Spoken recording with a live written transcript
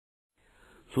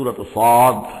سورۃ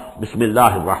صاد بسم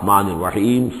اللہ الرحمن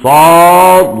الرحیم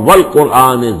صاد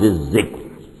والقرآن ذی الذکر.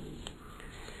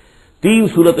 تین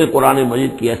صورتیں قرآن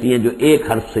مجید کی ایسی ہیں جو ایک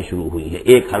حرف سے شروع ہوئی ہیں.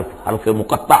 ایک حرف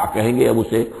مقطع کہیں گے، اب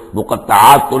اسے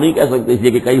مقطعات تو نہیں کہہ سکتے اس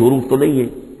لیے کہ کئی حروف تو نہیں ہے.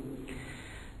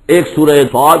 ایک سورہ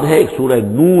صاد ہے، ایک سورہ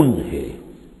نون ہے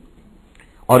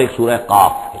اور ایک سورہ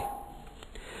قاف ہے.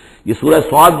 یہ سورہ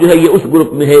صاد جو ہے یہ اس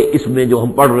گروپ میں ہے، اس میں جو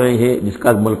ہم پڑھ رہے ہیں جس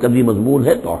کا مرکزی مضمون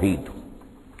ہے توحید.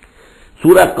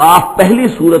 سورہ قاف پہلی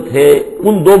صورت ہے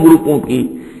ان دو گروپوں کی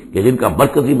کہ جن کا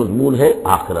مرکزی مضمون ہے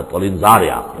آخرت اور انذار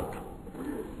آخرت.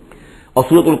 اور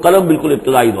سورۃ القلم بالکل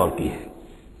ابتدائی دور کی ہے.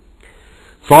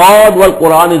 صاد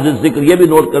والقرآن ذی الذکر، یہ بھی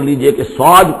نوٹ کر لیجئے کہ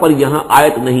صاد پر یہاں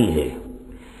آیت نہیں ہے.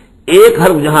 ایک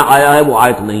حرف جہاں آیا ہے وہ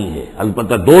آیت نہیں ہے،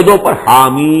 البتہ دو پر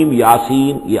حامیم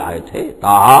یاسین یہ آیت ہے،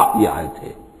 طٰہٰ یہ آیت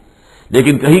ہے.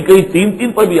 لیکن کہیں کہیں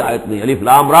تین پر بھی آیت نہیں. الف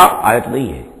لام را آیت نہیں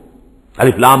ہے،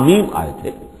 الف لام میم آیت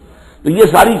ہے. تو یہ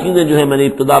ساری چیزیں جو ہے میں نے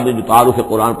ابتدا میں جو تعارف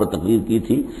قرآن پر تقریر کی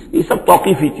تھی یہ سب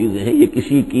توقیفی چیزیں ہیں. یہ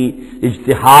کسی کی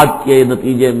اجتہاد کے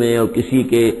نتیجے میں اور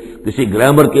کسی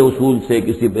گرامر کے اصول سے،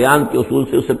 کسی بیان کے اصول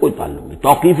سے اس سے کوئی تعلق نہیں.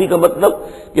 توقیفی کا مطلب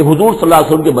کہ حضور صلی اللہ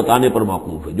علیہ وسلم کے بتانے پر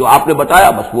موقوف ہے. جو آپ نے بتایا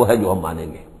بس وہ ہے جو ہم مانیں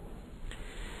گے.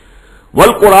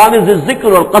 والقرآن ذی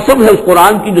الذکر، اور قسم ہے اس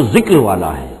قرآن کی جو ذکر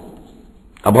والا ہے.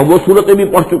 اب ہم وہ صورتیں بھی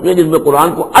پڑھ چکے ہیں جس میں قرآن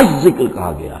کو از ذکر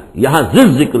کہا گیا ہے، یہاں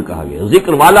ذی ذکر کہا گیا،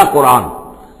 ذکر والا قرآن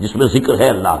جس میں ذکر ہے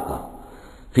اللہ کا.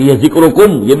 فی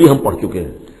ذکرکم یہ بھی ہم پڑھ چکے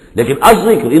ہیں. لیکن از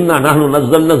ذکر انا نحن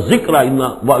نزلنا الذکر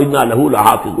وانا لہ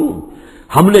لحافظون،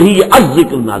 ہم نے ہی یہ از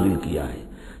ذکر نازل کیا ہے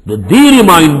جو دی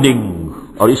ریمائنڈنگ،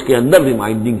 اور اس کے اندر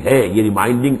ریمائنڈنگ ہے. یہ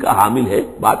ریمائنڈنگ کا حامل ہے،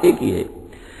 بات ایک ہی ہے.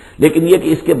 لیکن یہ کہ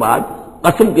اس کے بعد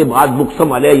قسم کے بعد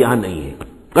مقسم علیہ یہاں نہیں ہے.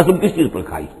 قسم کس چیز پر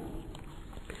کھائی؟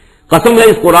 قسم ہے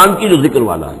اس قرآن کی جو ذکر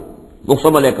والا ہے.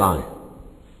 مقسم علیہ کہاں ہے؟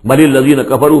 بل الذین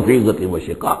کفروا فی عزۃ و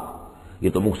شقاق، یہ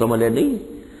تو مقسم علیہ نہیں ہے.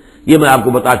 یہ میں آپ کو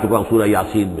بتا چکا ہوں سورہ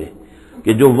یاسین میں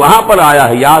کہ جو وہاں پر آیا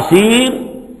ہے یاسین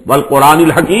والقرآن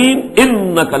الحکیم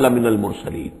انک لمن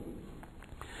المرسلین،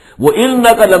 وہ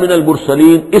انک لمن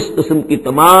المرسلین اس قسم کی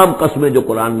تمام قسمیں جو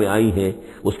قرآن میں آئی ہیں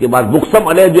اس کے بعد مقسم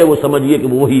علیہ جو ہے وہ سمجھیے کہ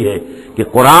وہی ہے کہ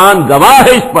قرآن گواہ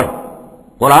ہے اس پر.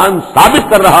 قرآن ثابت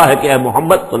کر رہا ہے کہ اے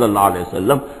محمد صلی اللہ علیہ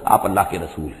وسلم آپ اللہ کے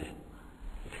رسول ہیں.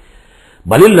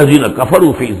 بل الذین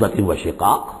کفروا فی عزۃ و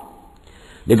شقاق،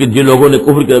 لیکن جن لوگوں نے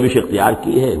کفر کی روش اختیار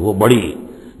کی ہے وہ بڑی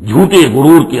جھوٹے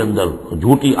غرور کے اندر،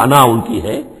 جھوٹی انا ان کی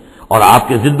ہے، اور آپ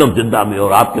کے زندم زندہ میں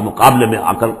اور آپ کے مقابلے میں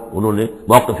آ کر انہوں نے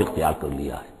موقف اختیار کر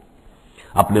لیا ہے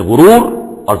اپنے غرور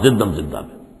اور زندم زندہ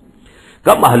میں.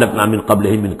 کم اہلکنا من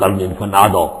قبلہم من قرن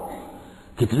فنادوا،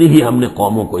 کتنی ہی ہم نے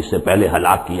قوموں کو اس سے پہلے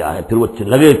ہلاک کیا ہے پھر وہ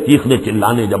لگے چیخنے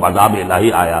چلانے جب عذاب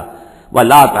الہی آیا.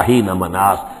 ولا تحین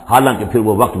مناص، حالانکہ پھر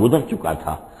وہ وقت گزر چکا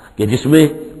تھا کہ جس میں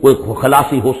کوئی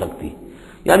خلاصی ہو سکتی.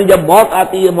 یعنی جب موت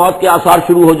آتی ہے، موت کے آثار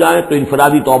شروع ہو جائیں تو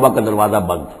انفرادی توبہ کا دروازہ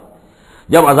بند.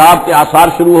 جب عذاب کے آثار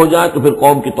شروع ہو جائیں تو پھر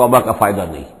قوم کی توبہ کا فائدہ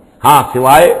نہیں. ہاں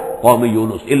سوائے قوم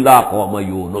یونس، الا قوم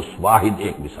یونس، واحد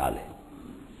ایک مثال ہے.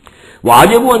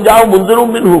 وعجبوا ان جاءهم منذر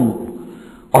منهم،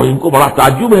 اور ان کو بڑا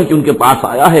تعجب ہے کہ ان کے پاس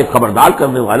آیا ہے خبردار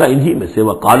کرنے والا انہی میں سے.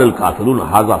 وقال الکافرون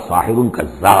ھذا ساحر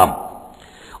کذاب،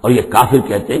 اور یہ کافر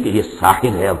کہتے ہیں کہ یہ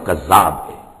ساحر ہے اور کذاب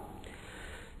ہے.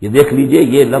 یہ دیکھ لیجئے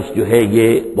یہ لفظ جو ہے یہ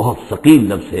بہت ثقیل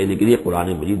لفظ ہے، لیکن یہ قرآن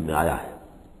مجید میں آیا ہے.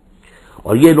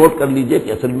 اور یہ نوٹ کر لیجئے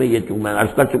کہ اصل میں یہ میں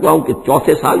عرض کر چکا ہوں کہ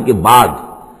چوتھے سال کے بعد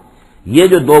یہ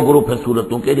جو دو گروپ ہیں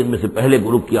صورتوں کے، جن میں سے پہلے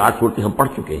گروپ کی 8 صورتیں ہم پڑھ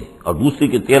چکے ہیں اور دوسری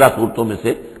کی 13 صورتوں میں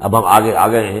سے اب ہم آگے آ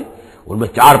گئے ہیں، ان میں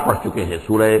 4 پڑھ چکے ہیں.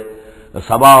 سورہ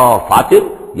سبا اور فاطر،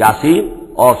 یاسین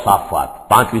اور صافات،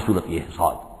 5ویں صورت یہ ہے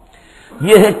صاد.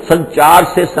 یہ ہے سن 4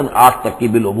 سے سن 8 تک کی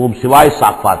بالعموم سوائے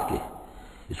صافات کے.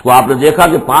 اس کو آپ نے دیکھا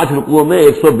کہ 5 رکوعوں میں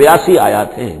 182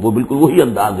 آیات ہیں، وہ بالکل وہی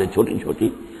انداز ہے، چھوٹی چھوٹی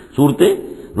صورتیں.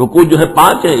 رکوع جو ہے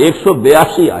 5 ہیں،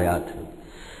 182 آیات ہیں.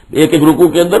 ایک رکوع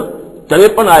کے اندر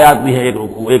 53 آیات بھی ہیں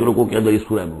ایک رکوع کے اندر اس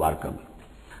سورہ مبارکہ میں.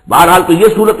 بہرحال تو یہ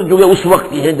صورت جو ہے اس وقت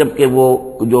کی ہے جبکہ وہ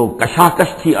جو کشاکش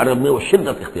تھی عرب میں وہ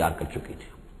شدت اختیار کر چکی تھی،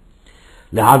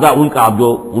 لہذا ان کا اب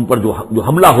ان پر جو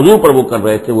حملہ حضور پر وہ کر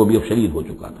رہے تھے وہ بھی اب شدید ہو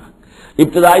چکا تھا.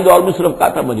 ابتدائی دور میں صرف کہا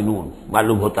تھا مجنون،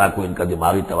 معلوم ہوتا ہے کوئی ان کا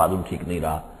دماغی توازن ٹھیک نہیں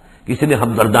رہا. کسی نے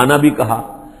ہمدردانہ بھی کہا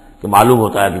کہ معلوم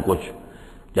ہوتا ہے کہ کچھ،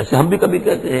 جیسے ہم بھی کبھی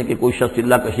کہتے ہیں کہ کوئی شخص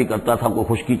چلہ کشی کرتا تھا، کوئی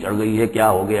خشکی چڑھ گئی ہے، کیا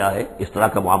ہو گیا ہے، اس طرح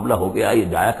کا معاملہ ہو گیا. یہ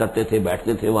جایا کرتے تھے،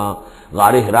 بیٹھتے تھے وہاں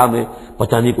غار حرا میں،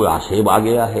 پتہ نہیں کوئی آسیب آ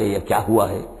گیا ہے یا کیا ہوا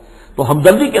ہے. تو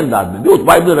ہمدردی کے انداز میں بھی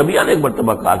عتبہ بن ربیعہ نے ایک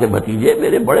مرتبہ کہا کہ بھتیجے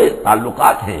میرے بڑے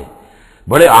تعلقات ہیں،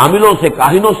 بڑے عاملوں سے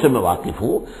کاہنوں سے میں واقف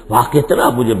ہوں، واقعتنا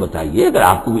مجھے بتائیے اگر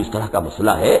آپ کو اس طرح کا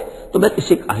مسئلہ ہے تو میں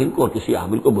کسی کاہن کو اور کسی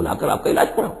عامل کو بلا کر آپ کا علاج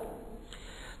کراؤں.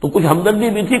 تو کچھ ہمدردی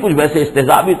بھی تھی، کچھ ویسے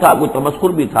استہزاء بھی تھا، کچھ تمسخر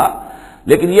بھی تھا.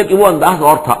 لیکن یہ کہ وہ انداز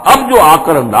اور تھا. اب جو آ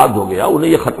کر انداز ہو گیا،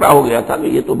 انہیں یہ خطرہ ہو گیا تھا کہ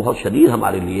یہ تو بہت شدید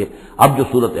ہمارے لیے اب جو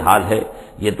صورتحال ہے،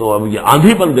 یہ تو اب یہ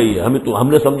آندھی بن گئی ہے. ہم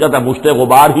نے سمجھا تھا مشت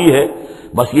غبار ہی ہے،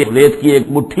 بس یہ ریت کی ایک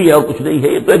مٹھی ہے اور کچھ نہیں ہے،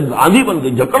 یہ تو ایک آندھی بن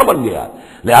گئی، جھکڑ بن گیا،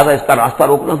 لہذا اس کا راستہ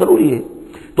روکنا ضروری ہے.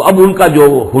 تو اب ان کا جو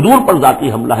حضور پر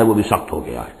ذاتی حملہ ہے وہ بھی سخت ہو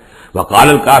گیا ہے. وقال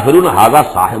الکافرون ھذا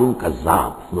ساحر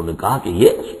کذاب، انہوں نے کہا کہ یہ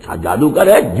جادوگر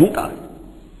ہے، جھوٹا ہے.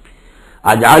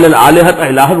 اجعل الآلہۃ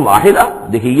الہا واحدا،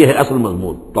 دیکھیے یہ ہے اصل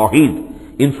مضمون توحید.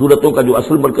 ان صورتوں کا جو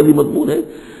اصل مرکزی مضمون ہے،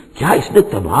 کیا اس نے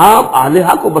تمام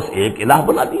آلہہ کو بس ایک الہ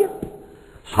بنا دیا،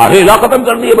 سارے الہ ختم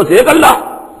کر دیے، بس ایک اللہ.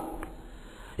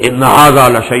 ان ھذا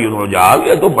لشیء عجاب،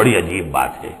 یہ تو بڑی عجیب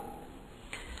بات ہے.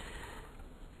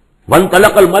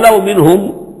 وانطلق الملأ منهم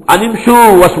ان امشوا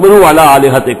واصبروا على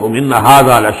آلہتکم ان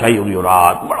ھذا لشیء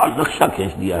یراد. بڑا نقشہ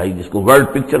کھینچ دیا ہے جس کو ورڈ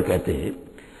پکچر کہتے ہیں،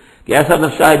 کہ ایسا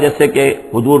نقشہ ہے جیسے کہ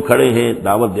حضور کھڑے ہیں،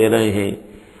 دعوت دے رہے ہیں،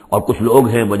 اور کچھ لوگ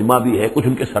ہیں، مجمع بھی ہے، کچھ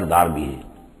ان کے سردار بھی ہیں،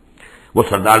 وہ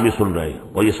سردار بھی سن رہے ہیں،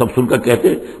 اور یہ سب سن کر کہتے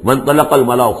ہیں وانطلق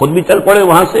الملأ، خود بھی چل پڑے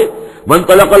وہاں سے.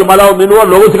 وانطلق الملأ منهم، اور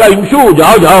لوگوں سے کہا امشوا،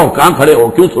 جاؤ جاؤ، کہاں کھڑے ہو،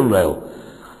 کیوں سن رہے ہو،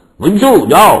 امشوا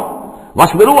جاؤ.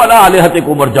 واصبروا علی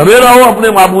آلہتکم، اور جمے رہو اپنے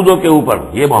معبودوں کے اوپر.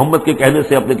 یہ محمد کے کہنے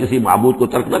سے اپنے کسی معبود کو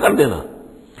ترک نہ کر دینا.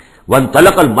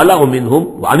 وانطلق الملأ منهم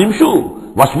ان امشوا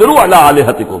واصبروا علی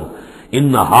آلہتکم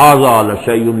ان ھذا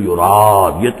لشیء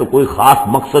یراد. یہ تو کوئی خاص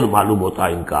مقصد معلوم ہوتا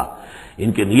ہے ان کا،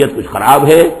 ان کی نیت کچھ خراب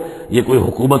ہے، یہ کوئی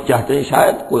حکومت چاہتے ہیں،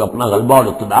 شاید کوئی اپنا غلبہ اور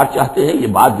اقتدار چاہتے ہیں. یہ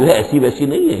بات جو ہے ایسی ویسی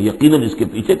نہیں ہے، یقیناً اس کے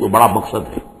پیچھے کوئی بڑا مقصد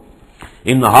ہے.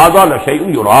 ان ھذا لشیء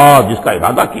یراد، جس کا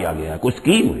ارادہ کیا گیا ہے، کوئی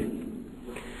اسکیم ہے.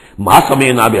 ما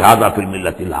سمعنا بھذا فی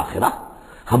الملۃ الآخرہ،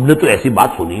 ہم نے تو ایسی بات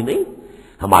سنی نہیں.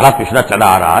 ہمارا پچھلا چلا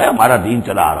آ رہا ہے، ہمارا دین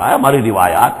چلا آ رہا ہے، ہماری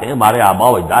روایات ہیں، ہمارے آباء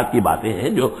و اجداد کی باتیں ہیں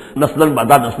جو نسل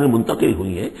بعد نسل منتقل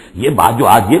ہوئی ہیں. یہ بات جو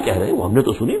آج یہ کہہ رہے ہیں وہ ہم نے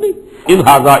تو سنی نہیں. ان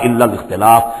ھذا الا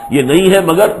الاختلاف، یہ نہیں ہے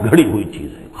مگر گھڑی ہوئی چیز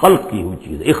ہے، خلق کی ہوئی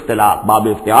چیز ہے. اختلاف باب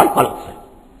افتعال خلق سے.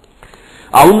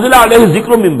 انزل علیہ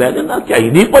ذکر من بیننا، کیا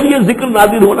انہیں پر یہ ذکر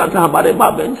نازل ہونا تھا ہمارے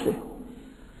مابین سے؟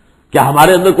 کیا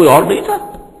ہمارے اندر کوئی اور نہیں تھا؟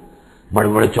 بڑے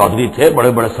بڑے چودھری تھے، بڑے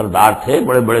بڑے سردار تھے،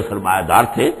 بڑے بڑے سرمایہ دار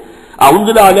تھے.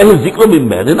 انزل علیہ ذکر من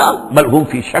بیننا بل هم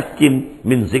فی شک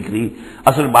من ذکری،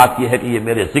 اصل بات یہ ہے کہ یہ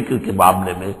میرے ذکر کے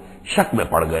معاملے میں شک میں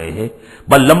پڑ گئے ہیں.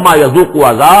 بل لما یذوقوا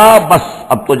عذاب، بس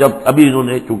اب تو جب ابھی انہوں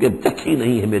نے چونکہ چکھی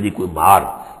نہیں ہے میری کوئی مار،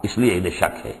 اس لیے انہیں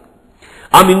شک ہے.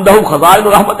 ام عندہ خزائن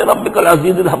رحمت ربک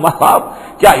العزیز الوہاب،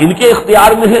 کیا ان کے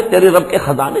اختیار میں ہے تیرے رب کے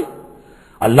خزانے؟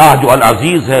 اللہ جو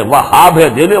العزیز ہے، وہاب ہے،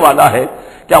 دینے والا ہے،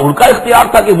 کیا ان کا اختیار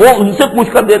تھا کہ وہ ان سے پوچھ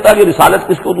کر دیتا کہ رسالت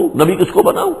کس کو دوں، نبی کس کو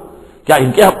بناؤں؟ کیا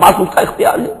ان کے پاس اس کا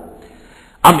اختیار ہے؟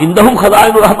 ام عندہم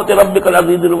خزائن رحمت ربک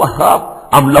العزیز الوہاب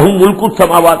ام لہم ملک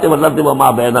السماوات والارض وما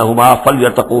بینہما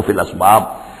فلیرتقوا فی الاسباب،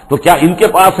 تو کیا ان کے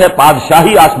پاس ہے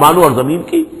بادشاہی آسمانوں اور زمین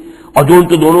کی، اور جو ان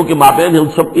کے دونوں کے مابین ہے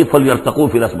ان سب کی فلیرتقوا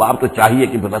فی الاسباب، تو چاہیے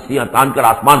کہ رسیاں تان کر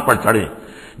آسمان پر چڑھیں.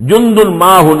 جند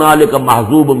ما ہنالک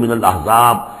محذوب من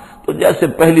الاحزاب، تو جیسے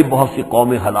پہلی بہت سی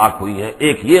قومیں ہلاک ہوئی ہیں،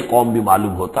 ایک یہ قوم بھی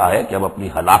معلوم ہوتا ہے کہ اب اپنی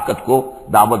ہلاکت کو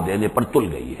دعوت دینے پر تل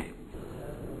گئی ہے.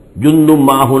 جند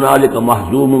ما هنالك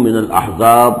محزوم من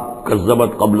الاحزاب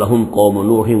كذبت قبلهم قوم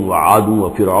نوح وعاد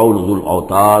وفرعون ذو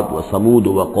الاوتاد وثمود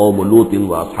وقوم لوط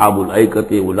واصحاب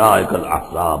الايكه اولئك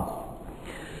الاحزاب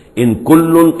ان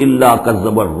كل الا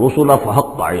كذب الرسل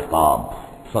فحق عقاب.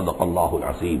 صدق اللہ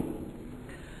العظیم.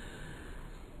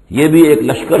 یہ بھی ایک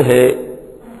لشکر ہے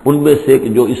ان میں سے کہ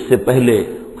جو اس سے پہلے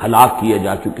ہلاک کیے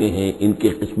جا چکے ہیں، ان کی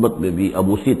قسمت میں بھی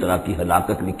اب اسی طرح کی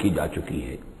ہلاکت لکھی جا چکی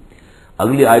ہے.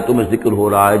 اگلی آیتوں میں ذکر ہو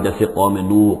رہا ہے جیسے قوم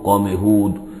نوح، قوم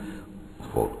ہود،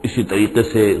 اسی طریقے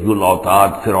سے ذو الاوتاد،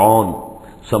 فرعون،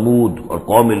 سمود اور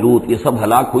قوم لوط، یہ سب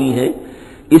ہلاک ہوئی ہیں.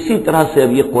 اسی طرح سے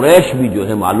اب یہ قریش بھی جو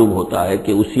ہے معلوم ہوتا ہے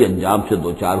کہ اسی انجام سے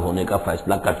دوچار ہونے کا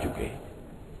فیصلہ کر چکے ہیں.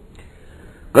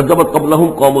 کذبت قبلہم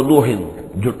قوم نوح،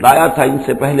 جھٹلایا تھا ان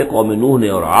سے پہلے قوم نوح نے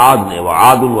اور عاد نے،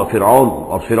 وعاد وفرعون،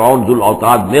 اور فرعون ذو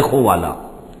الاوتاد میخوں والا،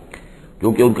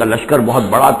 کیونکہ ان کا لشکر بہت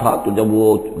بڑا تھا. تو جب وہ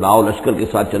لاؤ لشکر کے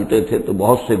ساتھ چلتے تھے تو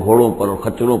بہت سے گھوڑوں پر اور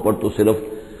خچروں پر تو صرف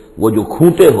وہ جو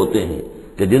کھوٹے ہوتے ہیں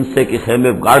کہ جن سے کہ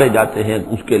خیمے گاڑے جاتے ہیں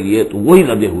اس کے لیے، تو وہی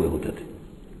لدے ہوئے ہوتے تھے.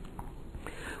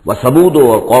 وہ سمود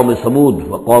اور قوم سمود،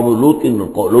 و قوم لوط،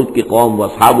 لوط کی قوم، و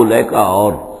اصحاب الایکہ،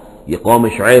 اور یہ قوم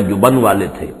شعیب جو بن والے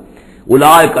تھے.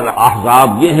 اولئک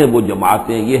الاحزاب، یہ ہیں وہ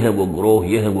جماعتیں، یہ ہیں وہ گروہ،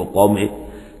 یہ ہیں وہ قومیں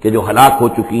کہ جو ہلاک ہو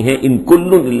چکی ہیں. ان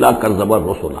کل الا کذب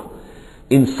الرسل،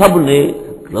 ان سب نے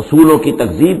رسولوں کی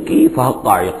تکذیب کی. فحق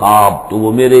عقاب، تو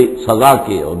وہ میرے سزا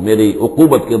کے اور میری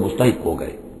عقوبت کے مستحق ہو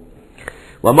گئے.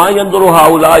 وما ينظر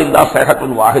هؤلاء الا صيحة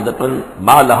واحدة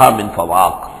ما لها من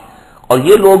فواق، اور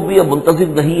یہ لوگ بھی اب منتظر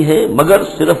نہیں ہیں مگر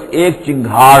صرف ایک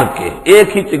چنگھاڑ کے،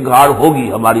 ایک ہی چنگھاڑ ہوگی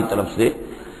ہماری طرف سے.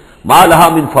 ما لہا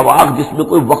من فواق، جس میں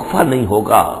کوئی وقفہ نہیں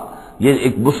ہوگا، یہ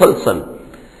ایک مسلسل.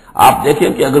 آپ دیکھیں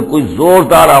کہ اگر کوئی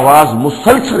زوردار آواز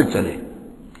مسلسل چلے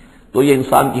تو یہ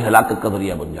انسان کی ہلاکت کا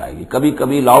ذریعہ بن جائے گی. کبھی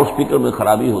کبھی لاؤڈ سپیکر میں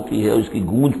خرابی ہوتی ہے، اس کی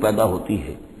گونج پیدا ہوتی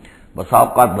ہے، بسا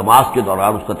اوقات نماز کے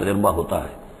دوران اس کا تجربہ ہوتا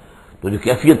ہے تو جو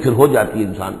کیفیت پھر ہو جاتی ہے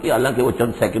انسان کی، حالانکہ وہ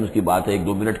چند سیکنڈز کی بات ہے،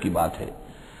 1-2 منٹ کی بات ہے.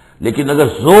 لیکن اگر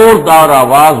زوردار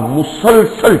آواز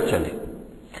مسلسل چلے،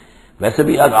 ویسے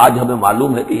بھی آج ہمیں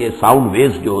معلوم ہے کہ یہ ساؤنڈ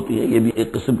ویوز جو ہوتی ہیں یہ بھی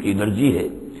ایک قسم کی انرجی ہے،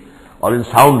 اور ان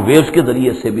ساؤنڈ ویوز کے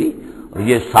ذریعے سے بھی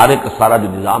یہ سارے کا سارا جو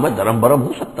نظام ہے درم برم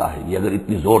ہو سکتا ہے. یہ اگر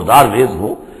اتنی زوردار ویوز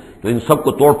ہو تو ان سب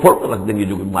کو توڑ پھوڑ کر رکھ دیں گے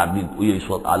جو مادی یہ اس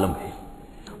وقت عالم ہے.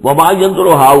 وما ينظر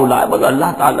هؤلاء، مگر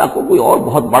اللہ تعالیٰ کو کوئی اور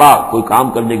بہت بڑا کوئی کام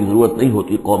کرنے کی ضرورت نہیں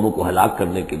ہوتی قوموں کو ہلاک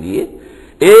کرنے کے لیے.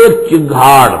 ایک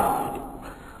چنگھاڑ،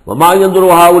 وما ينظر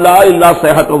هؤلاء الا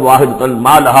صيحة واحدة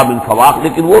ما لها من فواق،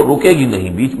 لیکن وہ رکے گی نہیں،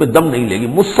 بیچ میں دم نہیں لے گی،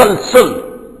 مسلسل.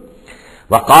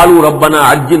 وقالوا ربنا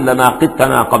عجل لنا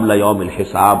قطنا قبل يوم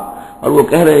الحساب، اور وہ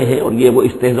کہہ رہے ہیں، اور یہ وہ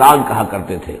استہزاء کہا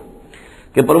کرتے تھے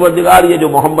کہ پروردگار یہ جو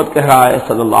محمد کہہ رہا ہے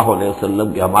صلی اللہ علیہ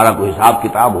وسلم کہ ہمارا کوئی حساب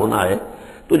کتاب ہونا ہے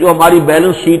تو جو ہماری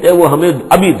بیلنس شیٹ ہے وہ ہمیں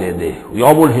ابھی دے دے،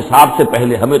 یوم الحساب سے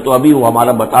پہلے ہمیں تو ابھی وہ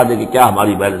ہمارا بتا دے کہ کیا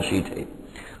ہماری بیلنس شیٹ ہے.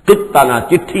 قطنا،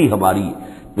 چٹھی ہماری.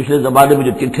 پچھلے زمانے میں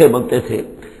جو چٹھے بنتے تھے،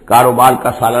 کاروبار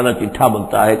کا سالانہ چٹھا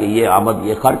بنتا ہے کہ یہ آمد،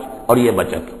 یہ خرچ اور یہ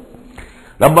بچت.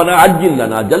 ربنا عجل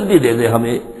لنا، جلدی دے دے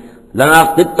ہمیں، لنا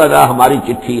قطنا، ہماری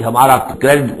چٹھی، ہمارا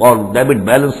کریڈٹ اور ڈیبٹ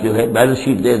بیلنس جو ہے بیلنس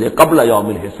شیٹ دے دے، قبل یوم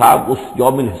الحساب، اس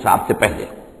یوم الحساب سے پہلے.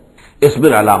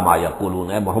 اصبر علی ما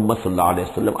یقولون، اے محمد صلی اللہ علیہ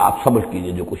وسلم آپ صبر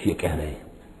کیجئے جو کچھ یہ کہہ رہے ہیں.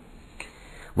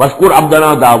 واذکر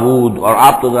عبدنا داؤد، اور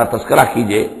آپ تو ذرا تذکرہ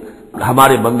کیجئے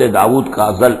ہمارے بندے داؤد کا،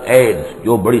 ذل ایڈ،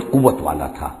 جو بڑی قوت والا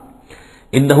تھا.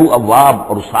 انہ اواب،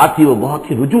 اور ساتھ ہی وہ بہت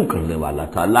ہی رجوع کرنے والا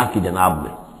تھا اللہ کی جناب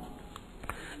میں.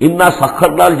 انا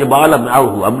سخرنا الجبال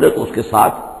معه، ہم نے تو اس کے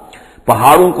ساتھ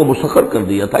پہاڑوں کو مسخر کر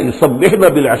دیا تھا. یسبحن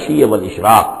بالعشی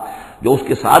والاشراق، جو اس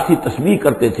کے ساتھ ہی تسبیح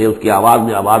کرتے تھے اس کی آواز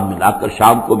میں آواز ملا کر،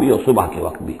 شام کو بھی اور صبح کے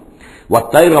وقت بھی.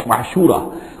 والطیر محشورا،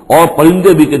 اور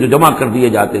پرندے بھی کہ جو جمع کر دیے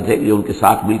جاتے تھے یہ ان کے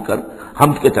ساتھ مل کر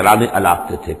حمد کے ترانے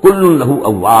الاپتے تھے. کل لہ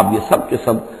اواب، یہ سب کے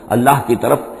سب اللہ کی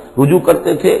طرف رجوع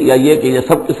کرتے تھے، یا یہ کہ یہ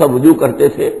سب کے سب رجوع کرتے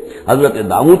تھے حضرت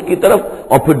داؤد کی طرف،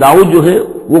 اور پھر داؤد جو ہے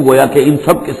وہ گویا کہ ان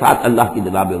سب کے ساتھ اللہ کی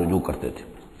جناب رجوع کرتے تھے.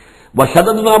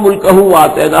 وشددنا ملکہ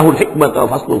وآتیناہ الحکمۃ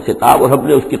وفصل الخطاب، اور ہم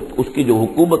نے اس کی جو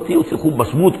حکومت تھی اسے خوب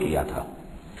مضبوط کیا تھا،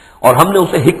 اور ہم نے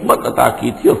اسے حکمت عطا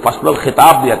کی تھی اور فصل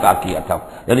الخطاب بھی عطا کیا تھا،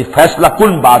 یعنی فیصلہ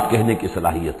کن بات کہنے کی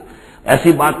صلاحیت.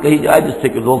 ایسی بات کہی جائے جس سے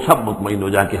کہ لوگ سب مطمئن ہو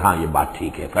جائیں کہ ہاں یہ بات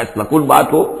ٹھیک ہے، فیصلہ کن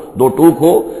بات ہو، دو ٹوک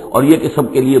ہو، اور یہ کہ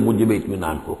سب کے لیے موجب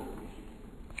اطمینان ہو.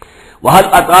 وَهَلْ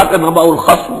أَتَاكَ نَبَأُ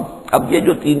الْخَصْمِ، اب یہ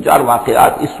جو 3-4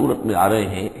 واقعات اس صورت میں آ رہے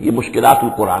ہیں یہ مشکلات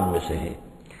القرآن میں سے ہیں.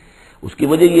 اس کی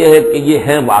وجہ یہ ہے کہ یہ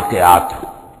ہیں واقعات،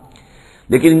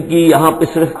 لیکن ان کی یہاں پہ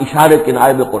صرف اشارے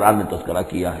کنائے میں قرآن نے تذکرہ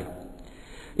کیا ہے.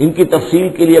 ان کی تفصیل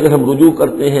کے لیے اگر ہم رجوع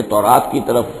کرتے ہیں تورات کی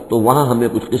طرف تو وہاں ہمیں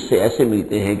کچھ قصے ایسے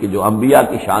ملتے ہیں کہ جو انبیاء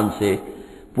کی شان سے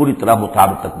پوری طرح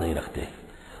مطابقت نہیں رکھتے.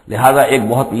 لہذا ایک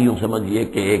بہت ہی یوں سمجھیے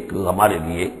کہ ایک ہمارے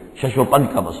لیے شش و پنج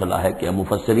کا مسئلہ ہے کہ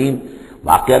مفسرین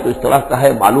واقعہ تو اس طرح کا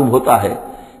ہے، معلوم ہوتا ہے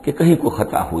کہ کہیں کو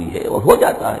خطا ہوئی ہے اور ہو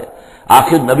جاتا ہے.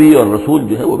 آخر نبی اور رسول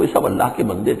جو ہے وہ بھی سب اللہ کے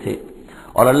بندے تھے،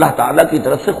 اور اللہ تعالیٰ کی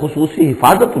طرف سے خصوصی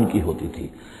حفاظت ان کی ہوتی تھی.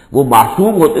 وہ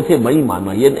معصوم ہوتے تھے، میں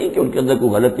ماننا یہ نہیں کہ ان کے اندر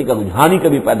کوئی غلطی کا رجحان ہی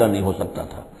کبھی پیدا نہیں ہو سکتا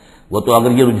تھا. وہ تو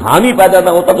اگر یہ رجحان ہی پیدا نہ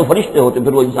ہوتا تو فرشتے ہوتے،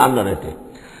 پھر وہ انسان نہ رہتے.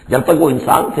 جب تک وہ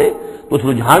انسان تھے تو اس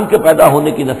رجحان کے پیدا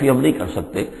ہونے کی نفی ہم نہیں کر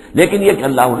سکتے، لیکن یہ کہ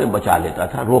اللہ انہیں بچا لیتا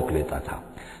تھا، روک لیتا تھا.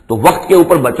 تو وقت کے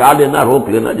اوپر بچا لینا، روک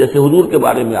لینا، جیسے حضور کے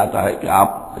بارے میں آتا ہے کہ آپ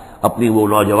اپنی وہ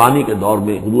نوجوانی کے دور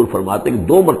میں حضور فرماتے کہ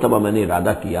 2 مرتبہ میں نے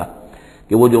ارادہ کیا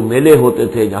کہ وہ جو میلے ہوتے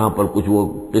تھے جہاں پر کچھ وہ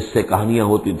قصے کہانیاں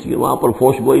ہوتی تھیں، وہاں پر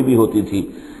فوش گوئی بھی ہوتی تھی،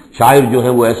 شاعر جو ہیں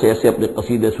وہ ایسے ایسے اپنے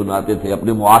قصیدے سناتے تھے،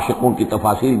 اپنے معاشقوں کی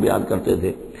تفاصیل بیان کرتے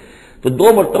تھے. تو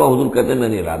 2 مرتبہ حضور کہتے ہیں میں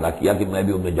نے ارادہ کیا کہ میں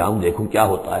بھی ان میں جاؤں، دیکھوں کیا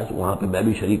ہوتا ہے، وہاں پہ میں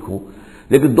بھی شریک ہوں.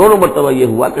 لیکن دونوں مرتبہ یہ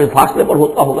ہوا کہ فاصلے پر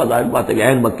ہوتا ہوگا، ظاہر بات ہے کہ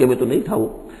عین مکے میں تو نہیں تھا وہ،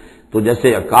 تو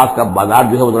جیسے عکاس کا بازار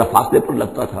جو ہے وہ ذرا فاصلے پر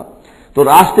لگتا تھا. تو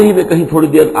راستے ہی میں کہیں تھوڑی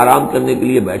دیر آرام کرنے کے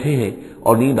لیے بیٹھے ہیں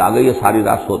اور نیند آ گئی ہے، ساری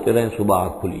رات سوتے رہے، صبح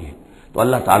آنکھ کھلی ہے تو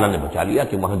اللہ تعالیٰ نے بچا لیا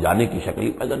کہ وہاں جانے کی شکل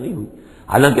ہی پیدا نہیں ہوئی.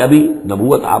 حالانکہ ابھی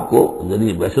نبوت آپ کو،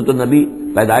 ویسے تو نبی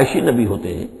پیدائشی نبی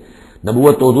ہوتے ہیں،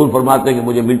 نبوت تو حضور فرماتے ہیں کہ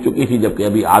مجھے مل چکی تھی جبکہ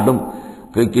ابھی آدم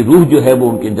کی روح جو ہے وہ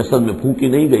ان کے جسد میں پھونکی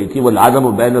نہیں گئی تھی. والآدم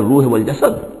بین الروح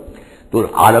والجسد، تو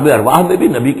عالم ارواح میں بھی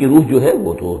نبی کی روح جو ہے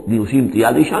وہ تو اسی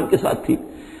امتیازی شان کے ساتھ تھی.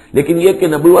 لیکن یہ کہ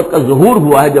نبوت کا ظہور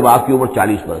ہوا ہے جب آپ کی عمر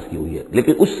 40 برس کی ہوئی ہے،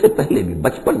 لیکن اس سے پہلے بھی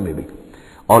بچپن میں بھی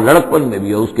اور لڑکپن میں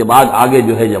بھی، اور اس کے بعد آگے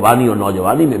جو ہے جوانی اور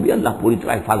نوجوانی میں بھی اللہ پوری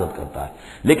طرح حفاظت کرتا ہے۔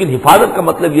 لیکن حفاظت کا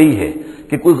مطلب یہی ہے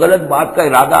کہ کوئی غلط بات کا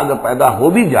ارادہ اگر پیدا ہو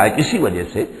بھی جائے کسی وجہ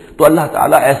سے، تو اللہ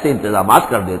تعالیٰ ایسے انتظامات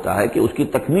کر دیتا ہے کہ اس کی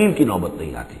تکمیل کی نوبت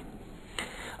نہیں آتی۔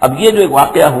 اب یہ جو ایک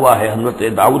واقعہ ہوا ہے حضرت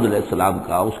داؤد علیہ السلام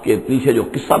کا، اس کے پیچھے جو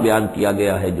قصہ بیان کیا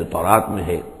گیا ہے جو تورات میں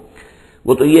ہے،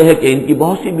 وہ تو یہ ہے کہ ان کی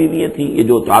بہت سی بیویاں تھیں۔ یہ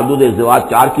جو تعدد ازدواج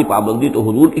 4 کی پابندی تو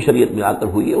حضور کی شریعت میں آ کر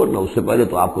ہوئی ہے، ورنہ اس سے پہلے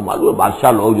تو آپ کو معلوم ہے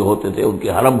بادشاہ لوگ جو ہوتے تھے ان کے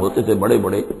حرم ہوتے تھے بڑے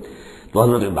بڑے، تو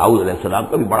حضرت داؤد علیہ السلام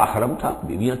کا بھی بڑا حرم تھا،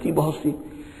 بیویاں تھیں بہت سی۔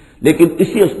 لیکن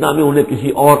اسی اثنا میں انہیں کسی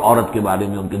اور عورت کے بارے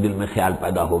میں ان کے دل میں خیال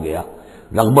پیدا ہو گیا،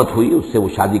 رغبت ہوئی، اس سے وہ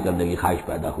شادی کرنے کی خواہش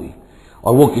پیدا ہوئی،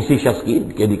 اور وہ کسی شخص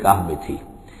کے نکاح میں تھی۔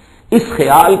 اس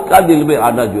خیال کا دل میں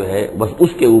آنا جو ہے بس اس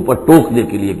کے اوپر ٹوکنے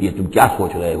کے لیے کہ یہ تم کیا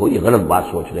سوچ رہے ہو، یہ غلط بات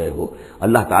سوچ رہے ہو،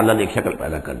 اللہ تعالیٰ نے ایک شکل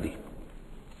پیدا کر دی۔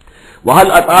 وَهَلْ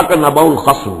أَتَاكَ نَبَأُ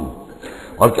الْخَصْمِ،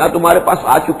 اور کیا تمہارے پاس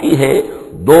آ چکی ہے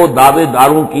 2 دعوے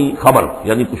داروں کی خبر،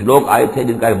 یعنی کچھ لوگ آئے تھے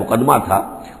جن کا ایک مقدمہ تھا،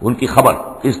 ان کی خبر۔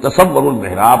 اِذْ تَصَوَّرُوا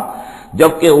الْمِحْرَابَ،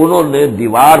 جبکہ انہوں نے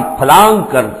دیوار پھلانگ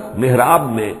کر محراب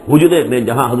میں، حجرے میں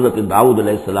جہاں حضرت داؤد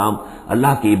علیہ السلام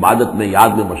اللہ کی عبادت میں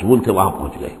یاد میں مشغول تھے، وہاں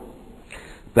پہنچ گئے۔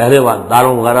 پہرے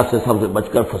داروں وغیرہ سے سب سے بچ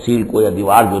کر فصیل کو یا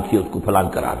دیوار جو تھی اس کو پھلانگ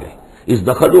کر آ گئے۔ اِذْ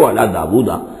دَخَلُوا عَلَىٰ دَاوُودَ،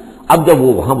 اب جب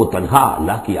وہ وہاں وہ تنہا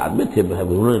اللہ کی یاد میں تھے،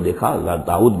 انہوں نے دیکھا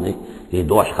داؤد نے کہ یہ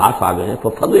 2 اشخاص آ گئے ہیں،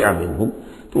 فَفَزِعَ مِنْهُمْ،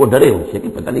 تو وہ ڈرے ان سے کہ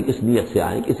پتہ نہیں کس نیت سے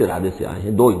آئے ہیں، کس ارادے سے آئے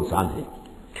ہیں، 2 انسان ہیں۔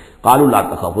 قالوا لا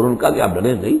تخف، ان کا کہ آپ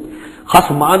ڈریں نہیں،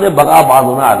 خصمان بغا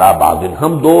بعضنا علی بعض،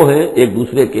 ہم 2 ہیں ایک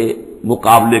دوسرے کے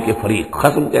مقابلے کے فریق،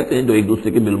 خصم کہتے ہیں جو ایک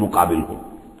دوسرے کے بالمقابل ہوں،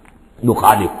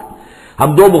 مخالف، ہم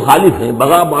 2 مخالف ہیں،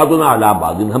 بغا بعضنا علی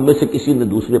بعض، ہم میں سے کسی نے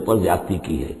دوسرے پر زیادتی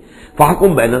کی ہے، فاحکم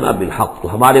بیننا بالحق،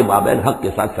 تو ہمارے مابین حق کے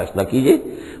ساتھ فیصلہ کیجیے،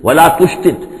 ولا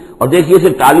تشتت، اور دیکھیے اسے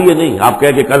ٹالیے نہیں، آپ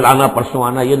کہیں کہ کل آنا پرسوں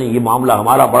آنا، یہ نہیں، یہ معاملہ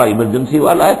ہمارا بڑا ایمرجنسی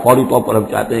والا ہے، فوری طور پر ہم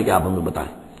چاہتے ہیں کہ آپ ہمیں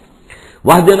بتائیں۔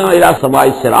 وَاهْدِنَا إِلَىٰ سَوَاءِ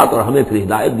الصِّرَاطِ، اور ہمیں پھر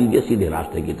ہدایت دیجیے سیدھے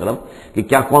راستے کی طرف کہ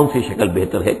کیا کون سی شکل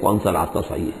بہتر ہے، کون سا راستہ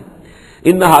صحیح ہے۔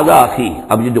 إِنَّ هَٰذَا أَخِي،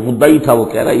 اب یہ جو مدعی تھا وہ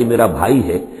کہہ رہا ہے یہ میرا بھائی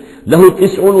ہے، لَهُ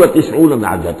 99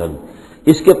 نَعْجَةً،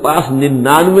 اس کے پاس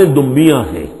 99 دمبیاں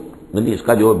ہیں، یعنی اس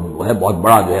کا جو ہے بہت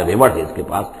بڑا جو ہے ریوڑ ہے اس کے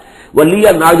پاس، وَلِيَّ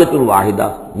نَعْجَةٌ وَاحِدَةٌ،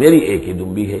 میری ایک ہی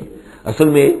دمبی ہے۔ اصل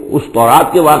میں اس تورات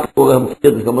کے واقعے کو ہم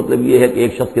اس کا مطلب یہ ہے کہ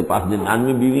ایک شخص کے پاس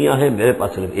 99 بیویاں ہیں، میرے پاس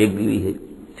صرف ایک بیوی ہے۔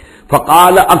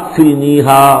 فقال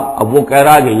اکفلنیھا، اب وہ کہہ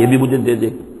رہا ہے کہ یہ بھی مجھے دے دے۔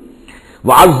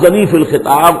 وعزنی فی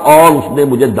الخطاب، اور اس نے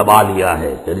مجھے دبا لیا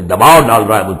ہے، یعنی دباؤ ڈال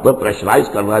رہا ہے مجھ پر، پریشرائز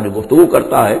کر رہا ہے، جو گفتگو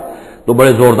کرتا ہے تو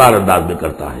بڑے زوردار انداز میں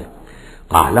کرتا ہے۔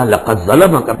 قال لقد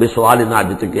ظلمک بسؤال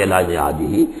ناجتک الی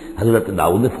نعاجہ، حضرت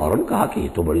داؤد نے فوراً کہا کہ یہ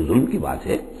تو بڑی ظلم کی بات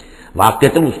ہے،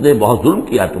 واقعتاً اس نے بہت ظلم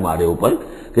کیا تمہارے اوپر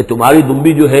کہ تمہاری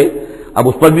دمبی جو ہے اب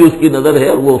اس پر بھی اس کی نظر ہے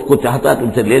اور وہ اس کو چاہتا ہے تم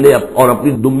سے لے لے اور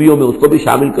اپنی دمبیوں میں اس کو بھی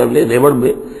شامل کر لے ریوڑ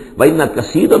میں۔ وَإِنَّ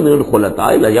كَثِيرًا مِنَ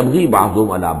الْخُلَطَاءِ لَيَبْغِي بَعْضُهُمْ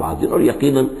عَلَىٰ بَعْضٍ، اور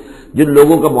یقیناً جن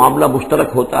لوگوں کا معاملہ مشترک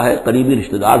ہوتا ہے، قریبی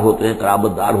رشتہ دار ہوتے ہیں،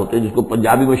 قرابت دار ہوتے ہیں، جس کو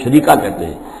پنجابی میں شریکہ کہتے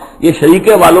ہیں، یہ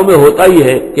شریکے والوں میں ہوتا ہی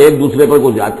ہے کہ ایک دوسرے پر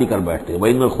کوئی زیادتی کر بیٹھتے ہیں۔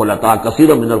 وَإِنَّ الْخُلَطَاءَ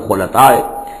كَثِيرًا مِنَ الْخُلَطَاءِ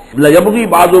لَيَبْغِي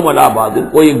بَعْضُهُمْ عَلَىٰ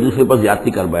بَعْضٍ، کوئی ایک دوسرے پر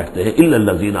زیادتی کر بیٹھتے ہیں، إِلَّا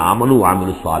الَّذِينَ آمَنُوا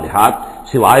وَعَمِلُوا الصَّالِحَاتِ،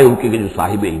 سوائے ان کے جو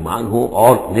صاحب ایمان ہوں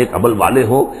اور نیک عمل والے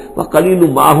ہوں، وَقَلِيلٌ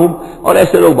مَّا هُمْ، اور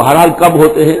ایسے لوگ بہرحال کم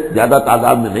ہوتے ہیں، زیادہ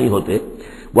تعداد میں نہیں ہوتے۔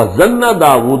 وَظَنَّ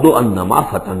داؤد أَنَّمَا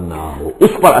فَتَنَّاهُ،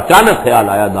 اس پر اچانک خیال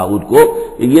آیا داؤد کو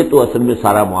کہ یہ تو اصل میں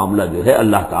سارا معاملہ جو ہے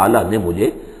اللہ تعالیٰ نے مجھے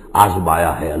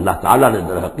آزمایا ہے، اللہ تعالیٰ نے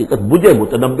در حقیقت مجھے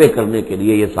متنبہ کرنے کے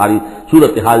لیے یہ ساری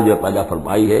صورتحال جو پیدا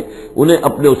فرمائی ہے۔ انہیں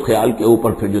اپنے اس خیال کے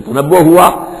اوپر پھر جو تنبہ ہوا،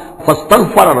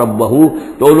 فاستغفر ربہ،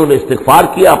 تو انہوں نے استغفار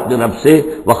کیا اپنے رب سے،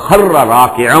 وخر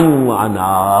راکعا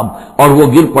واناب، اور وہ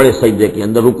گر پڑے سجدے کے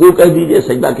اندر، رکوع کہہ دیجئے،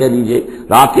 سجدہ کہہ دیجئے،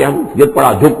 راکعا گر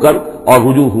پڑا جھک کر، اور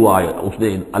رجوع ہوا، اس نے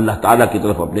اللہ تعالیٰ کی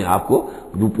طرف اپنے آپ کو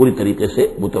پوری طریقے سے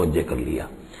متوجہ کر لیا۔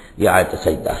 یہ آیت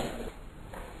سجدہ ہے۔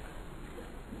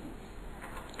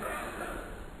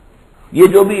 یہ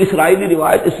جو بھی اسرائیلی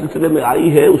روایت اس سلسلے میں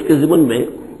آئی ہے اس کے ضمن میں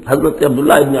حضرت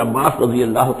عبداللہ ابن عباس رضی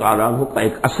اللہ تعالیٰ عنہ کا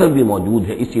ایک اثر بھی موجود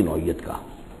ہے اسی نوعیت کا،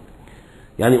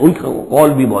 یعنی ان کا قول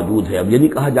بھی موجود ہے۔ اب یہ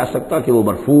نہیں کہا جا سکتا کہ وہ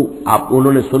مرفوع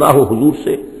انہوں نے سنا ہو حضور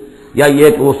سے، یا یہ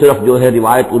کہ وہ صرف جو ہے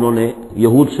روایت انہوں نے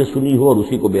یہود سے سنی ہو اور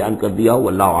اسی کو بیان کر دیا ہو،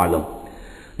 واللہ عالم۔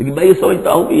 لیکن میں یہ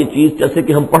سمجھتا ہوں کہ یہ چیز جیسے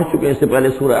کہ ہم پڑھ چکے ہیں اس سے پہلے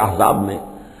سورہ احزاب میں،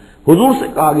 حضور سے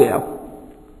کہا گیا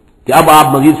کہ اب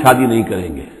آپ مزید شادی نہیں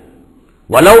کریں گے،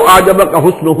 وَلَوْ أَعْجَبَكَ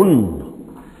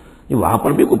حُسْنُهُنَّ، وہاں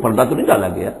پر بھی کوئی پردہ تو نہیں ڈالا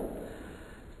گیا۔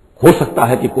 ہو سکتا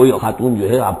ہے کہ کوئی خاتون جو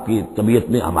ہے آپ کی طبیعت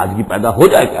میں آمادگی پیدا ہو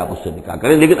جائے کہ آپ اس سے نکاح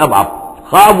کریں، لیکن اب آپ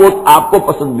خواہ وہ آپ کو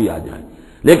پسند بھی آ جائیں،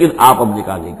 لیکن آپ اب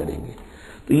نکاح نہیں کریں گے۔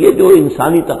 تو یہ جو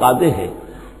انسانی تقاضے ہیں،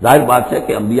 ظاہر بات ہے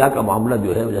کہ انبیاء کا معاملہ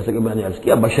جو ہے جیسے کہ میں نے عرض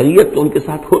کیا، بشریت تو ان کے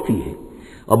ساتھ ہوتی ہے،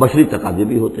 اور بشری تقاضے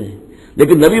بھی ہوتے ہیں.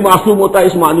 لیکن نبی معصوم ہوتا ہے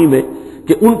اس معنی میں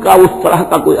کہ ان کا اس طرح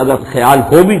کا کوئی اگر خیال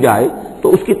ہو بھی جائے تو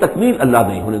اس کی تکمیل اللہ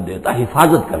نہیں ہونے دیتا،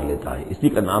 حفاظت کر لیتا ہے. اسی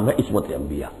کا نام ہے عصمت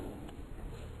انبیاء.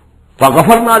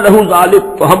 فغفرنا لہ ذلک،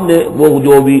 تو ہم نے وہ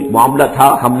جو بھی معاملہ تھا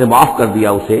ہم نے معاف کر دیا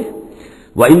اسے.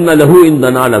 وَإِنَّ لَهُ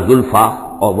عِندَنَا لَزُلْفَىٰ،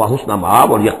 اور وہ حسن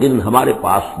مآب، اور یقیناً ہمارے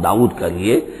پاس داؤد کا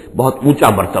لیے بہت اونچا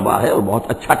مرتبہ ہے اور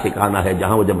بہت اچھا ٹھکانہ ہے،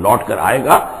 جہاں وہ جب لوٹ کر آئے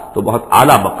گا تو بہت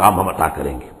اعلیٰ مقام ہم عطا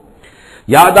کریں گے.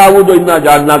 یا داؤد انا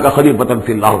جعلناک خلیفۃ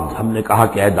فی الارض، ہم نے کہا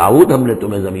کہ اے داؤد ہم نے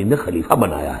تمہیں زمین میں خلیفہ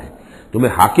بنایا ہے،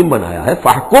 تمہیں حاکم بنایا ہے.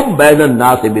 فاحکم بین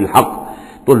الناس بالحق،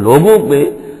 تو لوگوں میں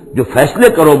جو فیصلے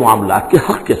کرو معاملات کے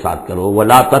حق کے ساتھ کرو.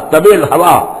 ولا تتبع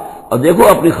الہویٰ، اور دیکھو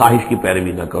اپنی خواہش کی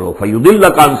پیروی نہ کرو.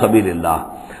 فیضلک عن سبیل اللہ،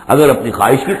 اگر اپنی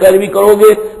خواہش کی پیروی کرو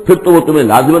گے پھر تو وہ تمہیں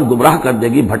لازماً گمراہ کر دے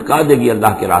گی، بھٹکا دے گی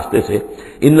اللہ کے راستے سے.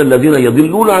 ان الذین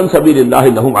یضلون عن سبیل اللہ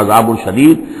لہم عذاب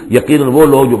شدید، یقیناً وہ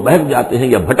لوگ جو بہک جاتے ہیں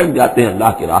یا بھٹک جاتے ہیں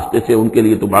اللہ کے راستے سے ان کے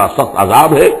لیے تو بڑا سخت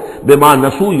عذاب ہے. بما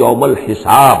نسوا یوم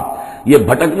الحساب، یہ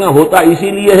بھٹکنا ہوتا اسی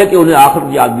لیے ہے کہ انہیں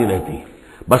آخرت یاد نہیں رہتی،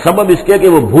 بسبب اس کے کہ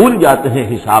وہ بھول جاتے ہیں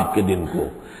حساب کے دن کو.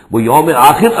 وہ یوم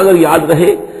آخر اگر یاد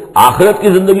رہے، آخرت کی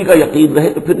زندگی کا یقین رہے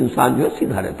تو پھر انسان جو ہے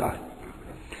سیدھا رہتا ہے.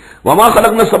 وما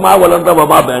خلقنا السماء والارض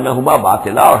وما بینہما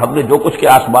باطلا، اور ہم نے جو کچھ کے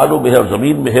آسمانوں میں ہے اور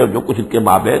زمین میں ہے اور جو کچھ ان کے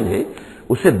مابین ہے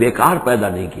اسے بیکار پیدا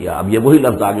نہیں کیا. اب یہ وہی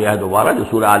لفظ آ گیا ہے دوبارہ جو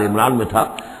سورہ آل عمران میں تھا،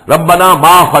 ربنا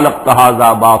ما خلقت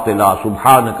ھذا باطلا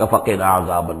سبحانک فقنا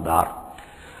عذاب النار.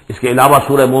 اس کے علاوہ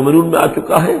سورہ مومنون میں آ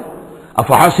چکا ہے،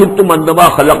 افحسبتم انما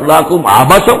خلقناکم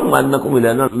عبثا وانکم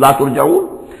الینا لا ترجعون.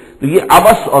 تو یہ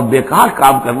عبث اور بیکار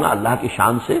کام کرنا اللہ کی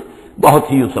شان سے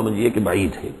بہت ہی سمجھیے کہ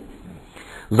بعید ہے.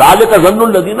 ذالک ظن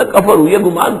الذین کفروا، یہ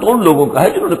گمان تو ان لوگوں کا ہے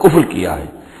جنہوں نے کفر کیا ہے.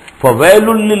 فویل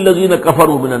للذین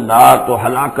کفروا من النار، تو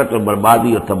ہلاکت اور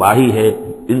بربادی اور تباہی ہے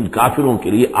ان کافروں کے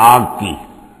لیے آگ کی.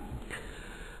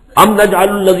 ام نجعل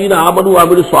الذین آمنوا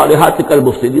وعملوا الصالحات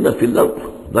کالمفسدین فی الارض،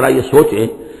 ذرا یہ سوچیں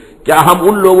کیا ہم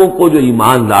ان لوگوں کو جو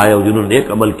ایمان لائے اور جنہوں نے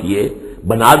نیک عمل کیے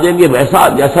بنا دیں گے ویسا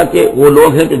جیسا کہ وہ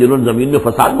لوگ ہیں کہ جنہوں نے زمین میں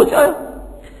فساد مچایا.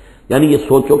 یعنی یہ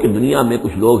سوچو کہ دنیا میں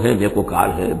کچھ لوگ ہیں نیکوکار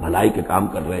ہیں، بھلائی کے کام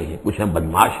کر رہے ہیں، کچھ ہیں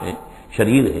بدماش ہیں،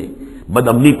 شریر ہیں، بد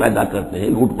امنی پیدا کرتے ہیں،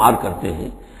 لوٹ مار کرتے ہیں،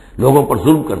 لوگوں پر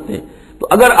ظلم کرتے ہیں. تو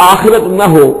اگر آخرت نہ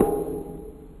ہو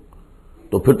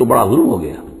تو پھر تو بڑا ظلم ہو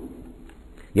گیا.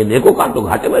 یہ نیکوکار تو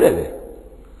گھاٹے میں رہ گئے،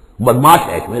 بدماش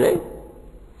عیش میں رہے،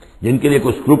 جن کے لیے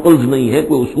کوئی اسکروپلز نہیں ہے،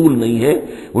 کوئی اصول نہیں ہے،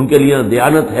 ان کے لیے نہ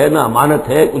دیانت ہے نہ امانت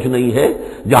ہے، کچھ نہیں ہے.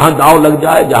 جہاں داؤ لگ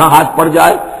جائے، جہاں ہاتھ پڑ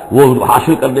جائے وہ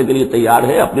حاصل کرنے کے لیے تیار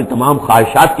ہے، اپنی تمام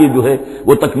خواہشات کی جو ہے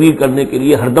وہ تکمیل کرنے کے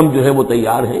لیے ہر دم جو ہے وہ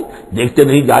تیار ہے. دیکھتے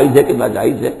نہیں جائز ہے کہ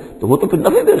ناجائز ہے، تو وہ تو پھر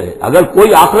نفع میں رہے. اگر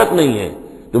کوئی آخرت نہیں ہے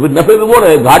تو پھر نفع میں وہ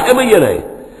رہے، گھاٹے میں یہ رہے.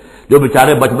 جو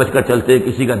بیچارے بچ بچ کر چلتے،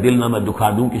 کسی کا دل نہ میں دکھا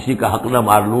دوں، کسی کا حق نہ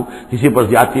مار لوں، کسی پر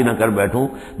زیادتی نہ کر بیٹھوں،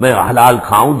 میں حلال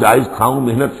کھاؤں جائز کھاؤں،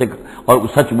 محنت سے اور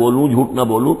سچ بولوں جھوٹ نہ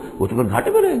بولوں، وہ تو پھر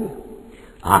گھاٹے میں رہیں گے.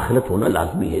 آخرت ہونا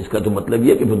لازمی ہے. اس کا تو مطلب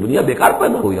یہ کہ پھر دنیا بیکار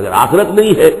پیدا ہوئی. اگر آخرت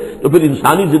نہیں ہے تو پھر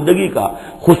انسانی زندگی کا،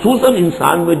 خصوصاً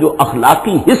انسان میں جو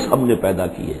اخلاقی حص ہم نے پیدا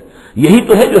کی ہے، یہی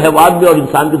تو ہے جو حیوان میں اور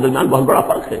انسان کے درمیان بہت بڑا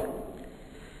فرق ہے.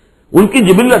 ان کی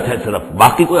جبلت ہے صرف،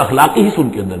 باقی کوئی اخلاقی حص ان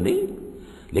کے اندر نہیں.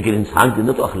 لیکن انسان کے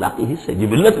اندر تو اخلاقی حص ہے،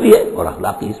 جبلت بھی ہے اور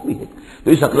اخلاقی حص بھی ہے.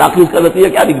 تو اس اخلاقی حص کا نتیجہ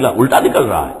کیا نکلا؟ الٹا نکل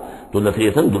رہا ہے. تو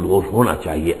نتیجہ درست ہونا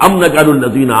چاہیے. ام نجعل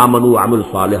الذین آمنوا وعملوا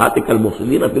الصالحات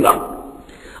کالمفسدین فی الارض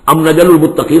ام نجعل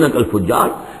المتقین کالفجار،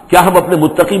 کیا ہم اپنے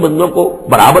متقی بندوں کو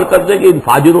برابر کر دیں گے ان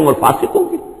فاجروں اور فاسقوں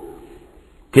کی؟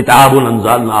 کتاب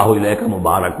انزلناہ الیک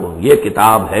مبارک، یہ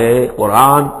کتاب ہے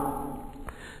قرآن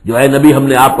جو ہے نبی ہم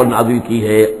نے آپ پر نازل کی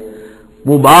ہے،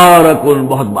 مبارک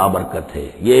بہت بابرکت ہے.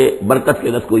 یہ برکت کے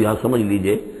لفظ کو یہاں سمجھ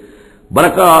لیجئے.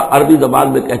 برکہ عربی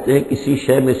زبان میں کہتے ہیں کسی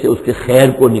شے میں سے اس کے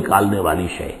خیر کو نکالنے والی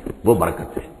شے، وہ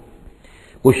برکت ہے.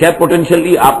 کوئی شے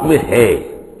پوٹینشلی آپ میں ہے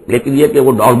لیکن یہ کہ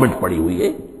وہ ڈورمنٹ پڑی ہوئی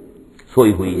ہے،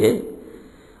 سوئی ہوئی ہے،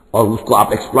 اور اس کو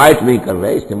آپ ایکسپلائٹ نہیں کر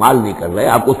رہے، استعمال نہیں کر رہے،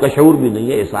 آپ کو اس کا شعور بھی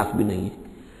نہیں ہے، احساس بھی نہیں ہے.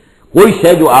 کوئی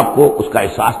شے جو آپ کو اس کا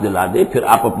احساس دلا دے، پھر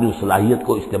آپ اپنی اس صلاحیت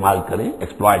کو استعمال کریں،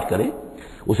 ایکسپلائٹ کریں،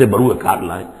 اسے بروئے کار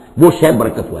لائیں، وہ شے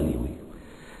برکت والی ہوئی.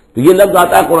 تو یہ لفظ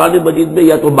آتا ہے قرآن مجید میں،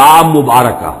 یا تو بام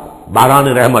مبارکہ، باران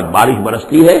رحمت، بارش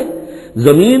برستی ہے،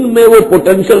 زمین میں وہ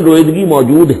پوٹینشل رویدگی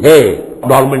موجود ہے،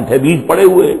 ڈورمنٹ ہے، بیج پڑے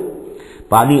ہوئے،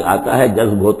 پانی آتا ہے،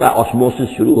 جذب ہوتا ہے،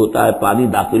 آسموسس شروع ہوتا ہے، پانی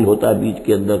داخل ہوتا ہے بیج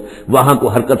کے اندر، وہاں کو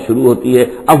حرکت شروع ہوتی ہے،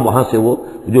 اب وہاں سے وہ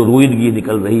جو رویدگی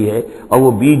نکل رہی ہے اور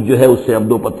وہ بیج جو ہے اس سے اب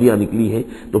 2 پتیاں نکلی ہیں.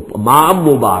 تو مام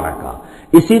مبارکہ.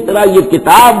 اسی طرح یہ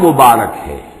کتاب مبارک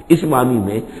ہے اس معنی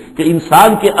میں کہ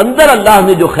انسان کے اندر اللہ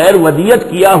نے جو خیر ودیت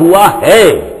کیا ہوا ہے،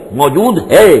 موجود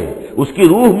ہے، اس کی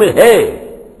روح میں ہے.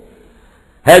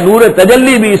 ہے نور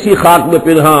تجلی بھی اسی خاک میں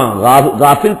پنہاں،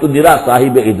 غافل تو نرا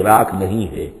صاحب ادراک نہیں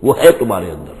ہے، وہ ہے تمہارے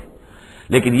اندر،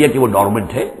 لیکن یہ کہ وہ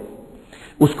ڈورمنٹ ہے،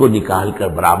 اس کو نکال کر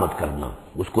برآمد کرنا،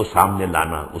 اس کو سامنے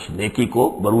لانا، اس نیکی کو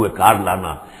بروئے کار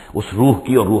لانا، اس روح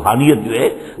کی اور روحانیت جو ہے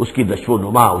اس کی نشو و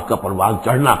نما، اس کا پروان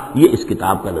چڑھنا، یہ اس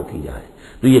کتاب کا نتیجہ ہے۔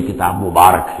 تو یہ کتاب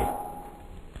مبارک ہے،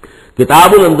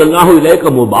 کتاب انزلناہ الیک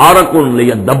مبارک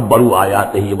لیدبروا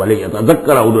آیاتہ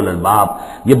ولیتذکر اولو الالباب،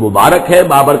 یہ مبارک ہے،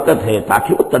 بابرکت ہے،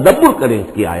 تاکہ وہ تدبر کریں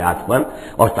اس کی آیات پر،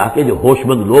 اور تاکہ جو ہوش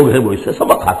مند لوگ ہیں وہ اس سے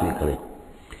سبق حاصل کریں۔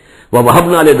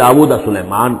 وَوَهَبْنَا لِدَاوُودَ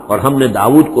سلیمان، اور ہم نے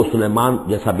داؤد کو سلیمان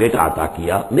جیسا بیٹا عطا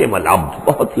کیا، نعم العبد،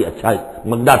 بہت ہی اچھا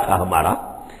بندہ تھا ہمارا،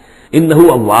 انہ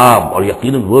اواب، اور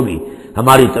یقیناً وہ بھی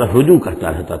ہماری طرف رجوع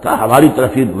کرتا رہتا تھا، ہماری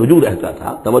طرف ہی رجوع رہتا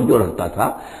تھا، توجہ رکھتا تھا،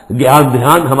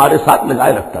 دھیان ہمارے ساتھ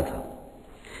لگائے رکھتا تھا۔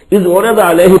 اذ عرض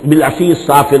علیہ بالعشی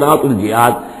الصافنات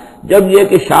الجیاد، جب یہ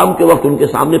کہ شام کے وقت ان کے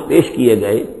سامنے پیش کیے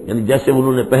گئے، یعنی جیسے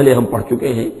انہوں نے پہلے ہم پڑھ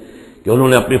چکے ہیں کہ انہوں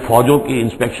نے اپنی فوجوں کی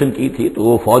انسپیکشن کی تھی، تو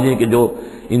وہ فوجیں کہ جو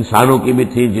انسانوں کی بھی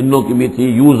تھی، جنوں کی بھی تھی،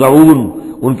 یوزعون،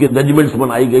 ان کی ریجمنٹس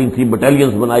بنائی گئی تھی،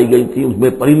 بٹالینز بنائی گئی تھی، اس میں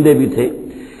پرندے بھی تھے۔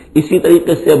 اسی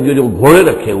طریقے سے اب یہ جو گھوڑے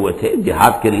رکھے ہوئے تھے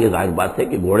جہاد کے لیے، ظاہر بات ہے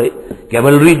کہ گھوڑے،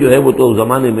 کیولری جو ہے وہ تو اس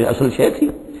زمانے میں اصل شے تھی،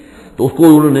 تو اس کو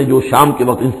انہوں نے جو شام کے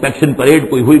وقت انسپیکشن پریڈ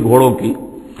کوئی ہوئی گھوڑوں کی،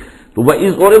 تو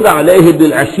وَإِذْ عُرِضَ عَلَيْهِ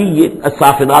بِالْعَشِيِّ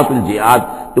الصَّافِنَاتِ الْجِيَادِ،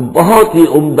 تو بہت ہی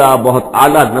عمدہ، بہت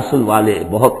اعلیٰ نسل والے،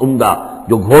 بہت عمدہ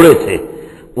جو گھوڑے تھے،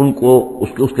 ان کو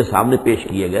اس کے سامنے پیش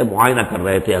کیے گئے، معائنہ کر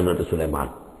رہے تھے حضرت سلیمان۔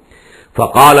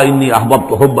 فَقَالَ إِنِّي أَحْبَبْتُ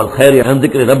حُبَّ الْخَيْرِ عَنْ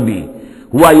ذِكْرِ رَبِّي،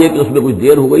 ہوا یہ کہ اس میں کچھ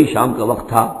دیر ہو گئی، شام کا وقت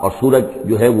تھا اور سورج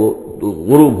جو ہے وہ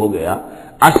غروب ہو گیا،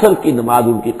 عصر کی نماز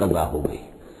ان کی قضا ہو گئی،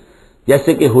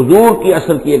 جیسے کہ حضور کی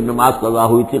عصر کی ایک نماز قضا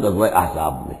ہوئی تھی غزوہ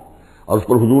احزاب میں، اور اس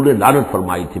پر حضور نے لعنت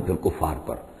فرمائی تھی پھر کفار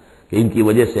پر کہ ان کی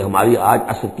وجہ سے ہماری آج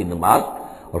عصر کی نماز،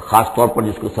 اور خاص طور پر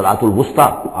جس کو صلاۃ الوسطیٰ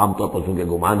عام طور پر چونکہ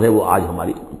گمان ہے، وہ آج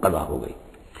ہماری قضا ہو گئی،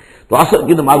 تو عصر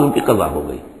کی نماز ان کی قضا ہو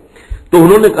گئی۔ تو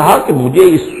انہوں نے کہا کہ مجھے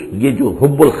یہ جو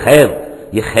حب الخیر،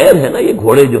 یہ خیر ہے نا، یہ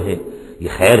گھوڑے جو ہیں یہ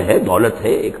خیر ہے، دولت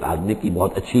ہے، ایک آدمی کی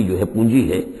بہت اچھی جو ہے پونجی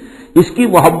ہے، اس کی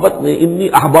محبت میں انی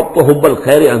احببت حب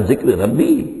الخیر عن ذکر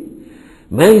ربی،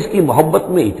 میں اس کی محبت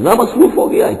میں اتنا مصروف ہو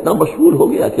گیا، اتنا مشغول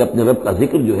ہو گیا کہ اپنے رب کا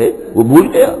ذکر جو ہے وہ بھول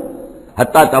گیا۔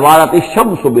 حتیٰ توارت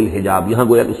الشمس بالحجاب، یہاں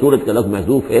گویا کہ سورج کا لفظ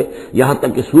محذوف ہے، یہاں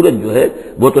تک کہ سورج جو ہے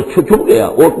وہ تو چھپ گیا،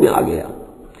 اوٹ میں آ گیا۔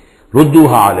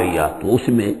 ردوہا علیہ، تو اس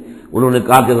میں انہوں نے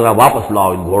کہا کہ ذرا واپس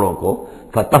لاؤ ان گھوڑوں کو۔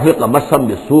 فتفق مسم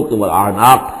بالسوق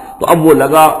والاعناق، تو اب وہ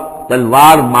لگا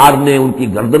تلوار مارنے ان کی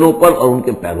گردنوں پر اور ان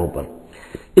کے پیروں پر۔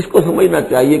 اس کو سمجھنا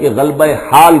چاہیے کہ غلبہ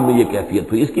حال میں یہ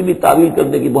کیفیت ہوئی، اس کی بھی تعویل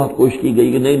کرنے کی بہت کوشش کی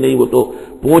گئی کہ نہیں وہ تو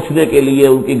پہنچنے کے لیے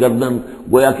ان کی گردن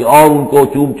گویا کہ اور ان کو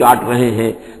چوم چاٹ رہے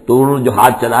ہیں، تو انہوں نے جو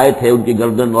ہاتھ چلائے تھے ان کی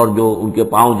گردن اور جو ان کے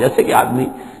پاؤں، جیسے کہ آدمی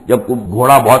جب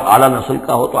گھوڑا بہت اعلیٰ نسل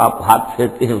کا ہو تو آپ ہاتھ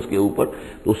پھیرتے ہیں اس کے اوپر،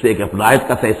 تو اس سے ایک اپنائیت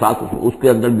کا احساس اس کے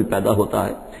اندر بھی پیدا ہوتا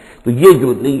ہے۔ تو یہ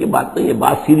جو نہیں، یہ بات نہیں ہے،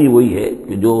 بات سیدھی وہی ہے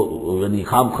کہ جو یعنی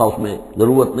خام خواہ اس میں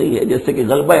ضرورت نہیں ہے، جیسے کہ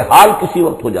غلبہ حال کسی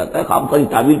وقت ہو جاتا ہے، خام خواہ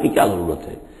تعبیر کی کیا ضرورت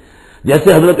ہے۔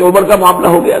 جیسے حضرت عمر کا معاملہ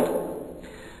ہو گیا تھا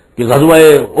کہ غزوہ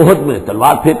احد میں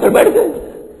تلوار پھینک کر بیٹھ گئے،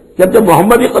 جب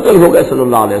محمد ہی قتل ہو گئے صلی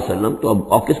اللہ علیہ وسلم، تو اب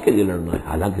اور کس کے لیے لڑنا ہے؟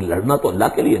 حالانکہ لڑنا تو اللہ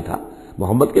کے لیے تھا،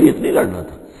 محمد کے لیے اتنی لڑنا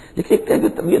تھا، لیکن ایک طرح کی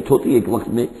طبیعت ہوتی ہے ایک وقت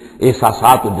میں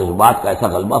احساسات اور جذبات کا ایسا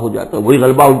غلبہ ہو جاتا ہے، وہی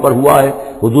غلبہ ان پر ہوا ہے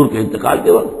حضور کے انتقال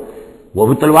کے وقت، وہ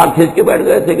بھی تلوار کھینچ کے بیٹھ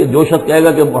گئے تھے کہ جو شخص کہے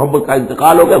گا کہ محمد کا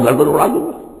انتقال ہو گیا گردن اڑا دوں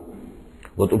گا۔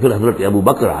 وہ تو پھر حضرت ابو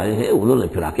بکر آئے ہیں، انہوں نے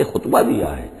پھر آ کے خطبہ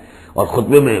دیا ہے، اور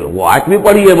خطبے میں وہ آیت بھی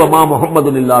پڑھی ہے وما محمد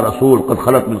الا رسول قد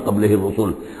خلت من قبلہ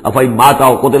الرسل افإن مات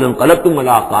أو قتل انقلبتم على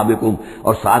أعقابكم،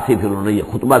 اور ساتھ ہی پھر انہوں نے یہ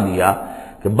خطبہ دیا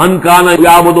کہ من کان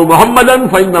یعبد محمدا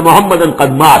فإن محمدا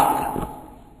قد مات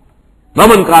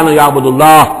ومن کان یعبد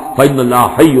اللہ فإن اللہ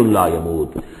حی لا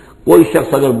يموت۔ کوئی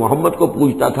شخص اگر محمد کو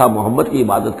پوجتا تھا، محمد کی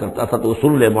عبادت کرتا تھا، تو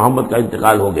سن لے محمد کا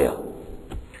انتقال ہو گیا،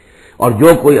 اور جو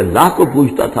کوئی اللہ کو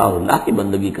پوجتا تھا اور اللہ کی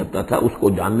بندگی کرتا تھا اس کو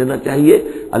جان لینا چاہیے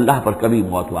اللہ پر کبھی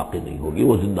موت واقع نہیں ہوگی،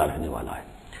 وہ زندہ رہنے والا ہے۔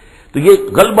 تو یہ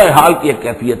غلبہ حال کی ایک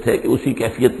کیفیت ہے کہ اسی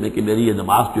کیفیت میں کہ میری یہ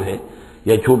نماز جو ہے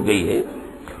یہ چھوٹ گئی ہے۔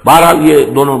 بہرحال یہ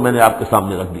دونوں میں نے آپ کے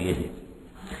سامنے رکھ دیے ہیں۔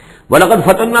 وَلَقَدْ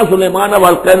فَتَنَّا سُلَيْمَانَ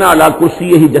وَأَلْقَيْنَا عَلَى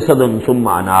كُرْسِيِّهِ جَسَدًا ثُمَّ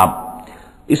أَنَابَ،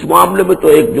 اس معاملے میں تو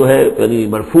ایک جو ہے یعنی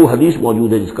مرفوع حدیث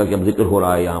موجود ہے جس کا کہ اب ذکر ہو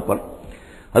رہا ہے یہاں پر،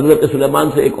 حضرت سلیمان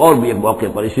سے ایک اور بھی ایک موقع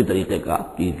پر اسی طریقے کا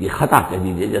کہ خطا کہہ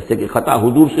دیجیے، جیسے کہ خطا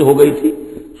حضور سے ہو گئی تھی،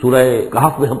 سورہ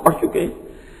کہف میں ہم پڑھ چکے ہیں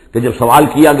کہ جب سوال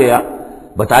کیا گیا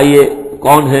بتائیے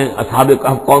کون ہیں اصحاب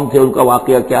کہف، کون تھے، ان کا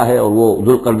واقعہ کیا ہے، اور وہ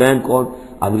ذوالقرنین کون،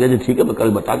 آپ کہتے ٹھیک ہے میں کل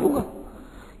بتا دوں گا،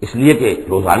 اس لیے کہ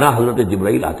روزانہ حضرت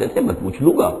جبرائیل آتے تھے، میں پوچھ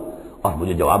لوں گا اور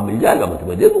مجھے جواب مل جائے گا، میں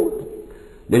تمہیں دے دوں گا،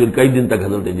 لیکن کئی دن تک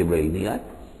حضرت جبرائیل نہیں آئے۔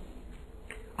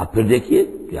 اب پھر دیکھیے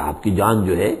کہ آپ کی جان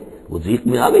جو ہے وہ ضیق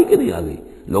میں آ گئی کہ نہیں آ گئی؟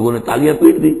 لوگوں نے تالیاں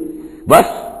پیٹ دی، بس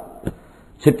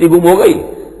چھٹی گم ہو گئی،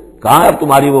 کہاں اب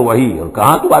تمہاری وہ وحی اور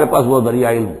کہاں تمہارے پاس وہ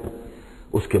ذریعہ علم؟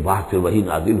 اس کے بعد پھر وحی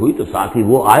نازل ہوئی تو ساتھ ہی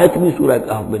وہ آیت بھی سورہ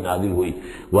کہف میں نازل ہوئی،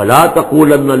 وَلَا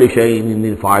تَقُولَنَّ لِشَيْءٍ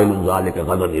إِنِّي فَاعِلٌ ذَلِكَ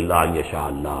غَدًا إِلَّا أَن يَشَاءَ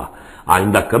اللَّهُ،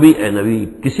 آئندہ کبھی اے نبی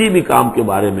کسی بھی کام کے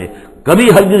بارے میں کبھی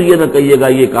ہرگز یہ نہ کہیے گا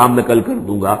یہ کام میں کل کر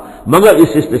دوں گا مگر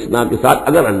اس استثناء کے ساتھ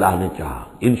اگر اللہ نے چاہا،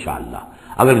 انشاءاللہ،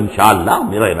 اگر انشاءاللہ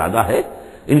میرا ارادہ ہے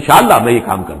انشاءاللہ میں یہ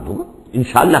کام کر دوں گا،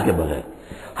 انشاءاللہ کے بغیر۔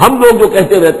 ہم لوگ جو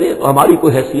کہتے رہتے ہیں تو ہماری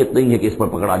کوئی حیثیت نہیں ہے کہ اس پر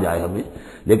پکڑا جائے ہمیں،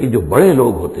 لیکن جو بڑے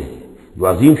لوگ ہوتے ہیں، جو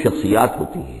عظیم شخصیات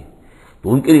ہوتی ہیں،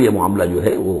 تو ان کے لیے معاملہ جو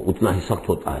ہے وہ اتنا ہی سخت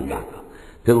ہوتا ہے اللہ کا،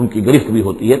 پھر ان کی گرفت بھی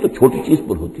ہوتی ہے تو چھوٹی چیز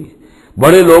پر ہوتی ہے،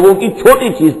 بڑے لوگوں کی چھوٹی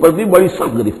چیز پر بھی بڑی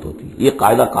سخت گرفت ہوتی ہے، یہ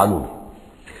قاعدہ قانون ہے۔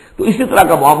 تو اسی طرح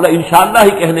کا معاملہ انشاءاللہ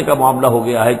ہی کہنے کا معاملہ ہو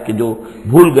گیا ہے کہ جو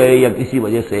بھول گئے یا کسی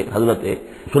وجہ سے حضرت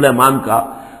سلیمان کا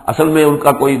اصل میں ان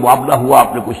کا کوئی معاملہ ہوا،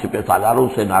 اپنے کچھ سپہ سالاروں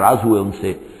سے ناراض ہوئے ان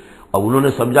سے، اور انہوں نے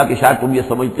سمجھا کہ شاید تم یہ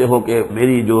سمجھتے ہو کہ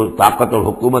میری جو طاقت اور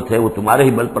حکومت ہے وہ تمہارے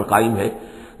ہی بل پر قائم ہے،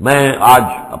 میں آج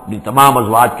اپنی تمام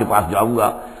ازواج کے پاس جاؤں گا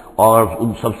اور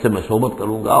ان سب سے میں صحبت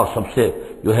کروں گا اور سب سے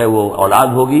جو ہے وہ اولاد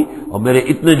ہوگی اور میرے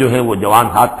اتنے جو ہیں وہ جوان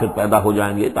ہاتھ پھر پیدا ہو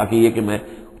جائیں گے تاکہ یہ کہ میں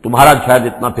تمہارا شاید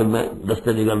اتنا پھر میں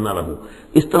دستے نگر نہ رہوں۔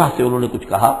 اس طرح سے انہوں نے کچھ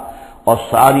کہا اور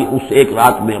ساری اس ایک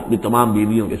رات میں اپنی تمام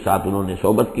بیویوں کے ساتھ انہوں نے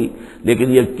صحبت کی،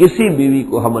 لیکن یہ کسی بیوی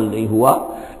کو حمل نہیں ہوا،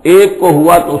 ایک کو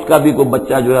ہوا تو اس کا بھی کوئی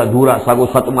بچہ جو ہے ادھورا سا، وہ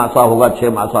 7 ماسا ہوگا 6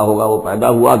 ماسا ہوگا، وہ پیدا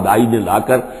ہوا، دائی نے لا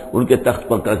کر ان کے تخت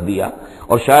پر رکھ دیا،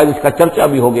 اور شاید اس کا چرچا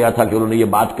بھی ہو گیا تھا کہ انہوں نے یہ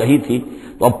بات کہی تھی،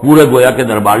 تو اب پورے گویا کے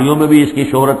درباریوں میں بھی اس کی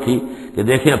شہرت تھی کہ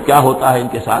دیکھیں اب کیا ہوتا ہے ان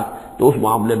کے ساتھ، تو اس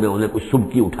معاملے میں انہیں کچھ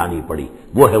سبکی اٹھانی پڑی،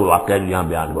 وہ ہے واقعہ یہاں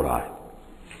بیان ہو رہا ہے۔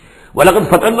 وَلَقَدْ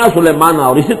فَتَنَّا سُلَيْمَانَ،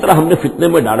 اور اسی طرح ہم نے فتنے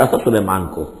میں ڈالا تھا سلیمان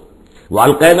کو،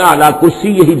 وَأَلْقَيْنَا عَلَىٰ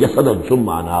كُرْسِيِّهِ جَسَدًا ثُمَّ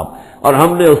أَنَابَ، اور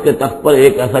ہم نے اس کے تخت پر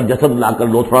ایک ایسا جسد لا کر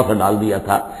لوتھڑا سا ڈال دیا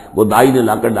تھا، وہ دائی نے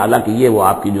لا کر ڈالا کہ یہ وہ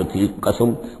آپ کی جو تھی قسم،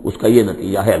 اس کا یہ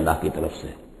نتیجہ ہے اللہ کی طرف سے۔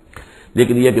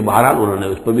 لیکن یہ کہ بہرحال انہوں نے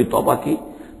اس پر بھی توبہ کی،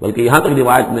 بلکہ یہاں تک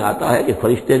روایت میں آتا ہے کہ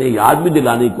فرشتے نے یاد بھی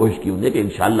دلانے کی کوشش کی انہیں کہ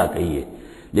انشاءاللہ کہیے،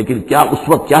 لیکن کیا اس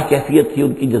وقت کیا کیفیت تھی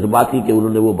ان کی جذباتی کہ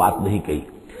انہوں نے وہ بات نہیں کہی،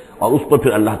 اور اس پر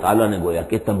پھر اللہ تعالیٰ نے گویا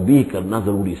کہ تنبیہ کرنا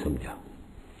ضروری سمجھا۔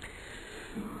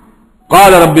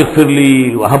 قال رب اغفر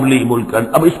لی وہب لی ملکا،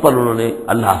 اب اس پر انہوں نے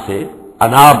اللہ سے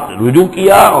اناب رجوع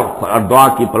کیا اور دعا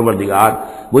کی پروردگار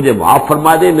مجھے معاف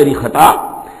فرما دے میری خطا،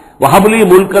 وہب لی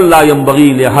ملکا لا ينبغی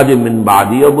لأحد من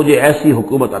بعدی، اور مجھے ایسی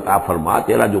حکومت عطا فرما،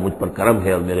 تیرا جو مجھ پر کرم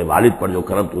ہے اور میرے والد پر جو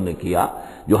کرم تو نے کیا،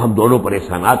 جو ہم دونوں پر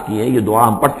احسانات کیے ہیں، یہ دعا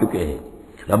ہم پڑھ چکے ہیں،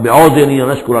 رب اعوذنی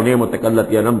ان اشکر نعمتک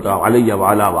التی انعمت علی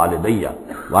وعلی والدی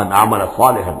وان اعمل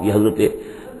صالحا، یہ حضرت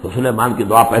سلیمان کی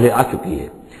دعا پہلے آ چکی ہے۔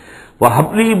 وَهَبْ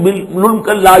لِي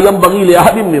مُلْكًا لَا يَنبَغِي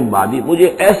لِأَحَدٍ مِّن بَعْدِي، مجھے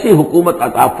ایسی حکومت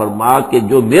عطا فرما کہ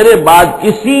جو میرے بعد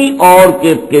کسی اور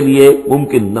کے لیے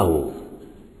ممکن نہ ہو۔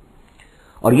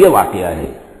 اور یہ واقعہ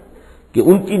ہے کہ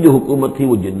ان کی جو حکومت تھی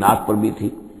وہ جنات پر بھی تھی،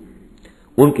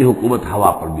 ان کی حکومت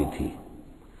ہوا پر بھی تھی،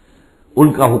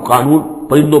 ان کا قانون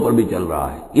پرندوں پر بھی چل رہا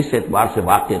ہے، اس اعتبار سے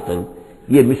واقعتاً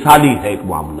یہ مثالی ہے ایک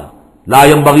معاملہ، لا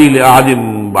ينبغی لأحد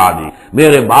من بعدی،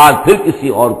 میرے بعد پھر کسی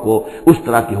اور کو اس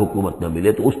طرح کی حکومت نہ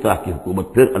ملے، تو اس طرح کی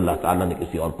حکومت پھر اللہ تعالیٰ نے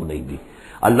کسی اور کو نہیں دی،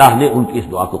 اللہ نے ان کی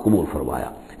اس دعا کو قبول فرمایا۔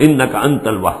 انک انت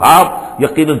الوہاب،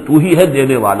 یقیناً تو ہی ہے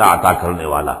دینے والا عطا کرنے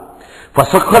والا۔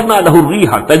 فسخرنا له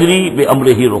الريح تجری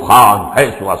بامرہ رخاء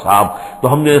حیث اصاب،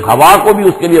 تو ہم نے ہوا کو بھی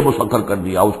اس کے لیے مسخر کر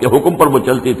دیا، اس کے حکم پر وہ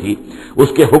چلتی تھی، اس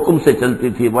کے حکم سے چلتی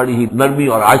تھی بڑی ہی نرمی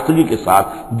اور آہستگی کے ساتھ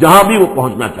جہاں بھی وہ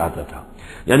پہنچنا چاہتا تھا،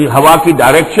 یعنی ہوا کی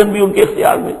ڈائریکشن بھی ان کے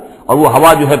اختیار میں، اور وہ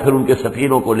ہوا جو ہے پھر ان کے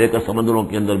سفینوں کو لے کر سمندروں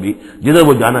کے اندر بھی جدھر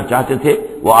وہ جانا چاہتے تھے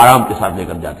وہ آرام کے ساتھ لے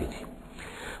کر جاتی تھی۔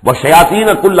 وشیاطین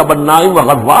کل بناء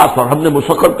وغواص، اور ہم نے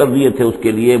مسخر کر دیے تھے اس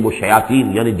کے لیے وہ شیاطین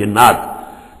یعنی جنات،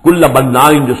 کل بناء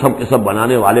جو سب کے سب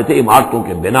بنانے والے تھے، عمارتوں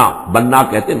کے بنا، بنا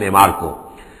کہتے ہیں معمار کو۔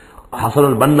 حسن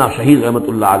البنا شہید رحمۃ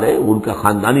اللہ علیہ، ان کا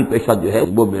خاندانی پیشہ جو ہے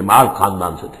وہ معمار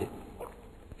خاندان سے تھے،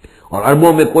 اور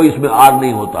عربوں میں کوئی اس میں آر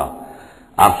نہیں ہوتا۔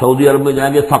 آپ سعودی عرب میں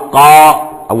جائیں گے سقا،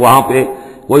 وہاں پہ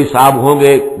کوئی صاحب ہوں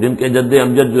گے جن کے جد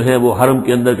امجد جو ہے وہ حرم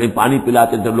کے اندر کہیں پانی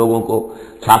پلاتے تھے لوگوں کو،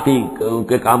 ساقی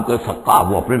کے کام کر سقا،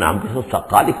 وہ اپنے نام کے ساتھ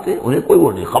سقا لکھتے، انہیں کوئی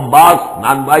وہ نہیں۔ خباز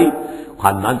نان بھائی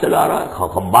خاندان چلا رہا ہے،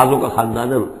 خبازوں کا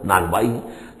خاندان ہے، نان بھائی ہے،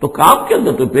 تو کام کے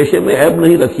اندر تو پیشے میں عیب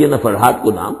نہیں رکھیے نہ فرحات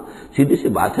کو نام، سیدھی سی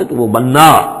بات ہے۔ تو وہ بننا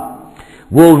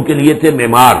وہ ان کے لیے تھے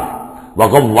معمار،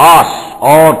 وغواص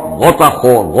اور غوطہ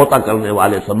خور، غوطہ کرنے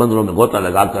والے، سمندروں میں غوطہ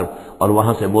لگا کر اور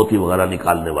وہاں سے موتی وغیرہ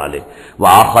نکالنے والے،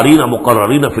 وآخرین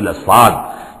مقررین فی الاسفاد،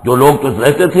 جو لوگ تو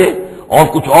رہتے تھے، اور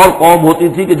کچھ اور قوم ہوتی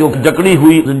تھی کہ جو جکڑی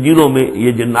ہوئی زنجیروں میں،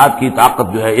 یہ جنات کی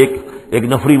طاقت جو ہے ایک ایک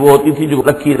نفری وہ ہوتی تھی جو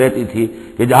رکھی رہتی تھی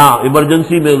کہ جہاں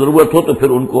ایمرجنسی میں ضرورت ہو تو پھر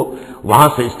ان کو وہاں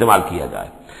سے استعمال کیا جائے.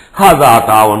 ھذا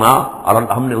عطاؤنا، اور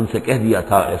ہم نے ان سے کہہ دیا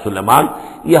تھا اے سلیمان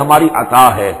یہ ہماری عطا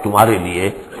ہے تمہارے لیے،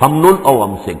 فمنن او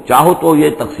امسک، چاہو تو یہ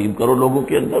تقسیم کرو لوگوں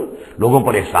کے اندر، لوگوں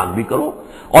پر احسان بھی کرو،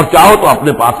 اور چاہو تو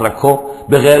اپنے پاس رکھو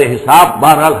بغیر حساب.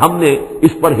 بہرحال ہم نے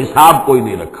اس پر حساب کوئی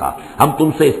نہیں رکھا، ہم تم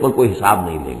سے اس پر کوئی حساب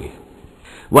نہیں لیں گے.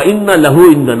 وَإِنَّ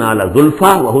لَهُ عِندَنَا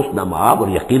لَزُلْفَىٰ وَحُسْنَ مَآبٍ، اور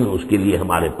یقیناً اس کے لیے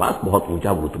ہمارے پاس بہت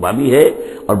اونچا رتبہ بھی ہے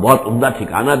اور بہت عمدہ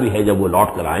ٹھکانہ بھی ہے. جب وہ لوٹ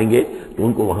کر آئیں گے تو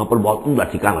ان کو وہاں پر بہت عمدہ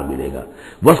ٹھکانہ ملے گا.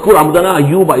 وَاذْكُرْ عَبْدَنَا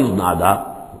أَيُّوبَ إِذْ نَادَىٰ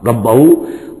رَبَّهُ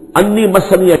أَنِّي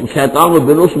مَسَّنِيَ الشَّيْطَانُ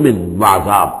بِنُصْبٍ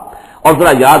وَعَذَابٍ، اور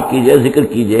ذرا یاد کیجئے، ذکر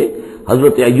کیجئے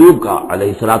حضرت ایوب کا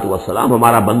علیہ الصلوۃ والسلام،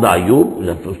 ہمارا بندہ ایوب،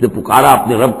 اس نے پکارا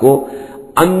اپنے رب کو،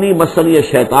 انی مسنی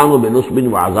الشیطان بنصب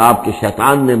وعذاب، کہ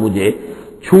شیطان نے مجھے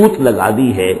چھوت لگا دی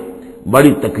ہے،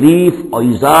 بڑی تکلیف اور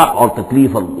ایذا اور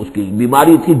تکلیف، اور اس کی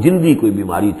بیماری تھی، جلدی کوئی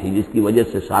بیماری تھی جس کی وجہ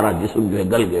سے سارا جسم جو ہے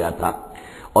گل گیا تھا،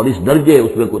 اور اس درجے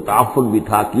اس میں کوئی تعفن بھی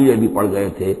تھا، کیڑے بھی پڑ گئے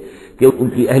تھے کہ ان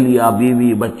کی اہلیہ،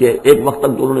 بیوی، بچے، ایک وقت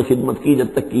تک تو انہوں نے خدمت کی جب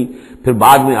تک کی، پھر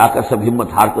بعد میں آ کر سب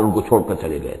ہمت ہار کر ان کو چھوڑ کر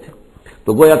چلے گئے تھے.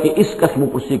 تو گویا کہ اس قسم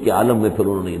پرسی کے عالم میں پھر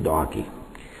انہوں نے یہ دعا کی.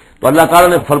 تو اللہ تعالیٰ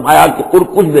نے فرمایا کہ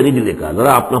ارکض برجلک،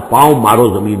 ذرا اپنا پاؤں مارو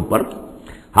زمین پر،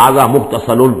 ھذا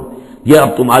مغتسل، یہ اب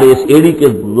تمہارے اس ایڑی کے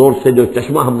زور سے جو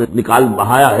چشمہ ہم نے نکال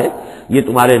بہایا ہے یہ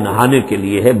تمہارے نہانے کے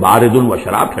لیے ہے، بارد و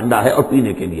شراب، ٹھنڈا ہے، اور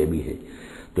پینے کے لیے بھی ہے.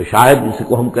 تو شاید جس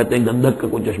کو ہم کہتے ہیں گندھک کا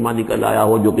کوئی چشمہ نکل آیا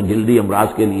ہو، جو کہ جلدی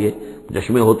امراض کے لیے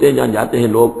چشمے ہوتے ہیں جہاں جاتے ہیں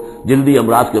لوگ، جلدی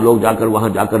امراض کے لوگ جا کر وہاں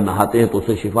جا کر نہاتے ہیں تو اس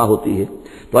سے شفا ہوتی ہے.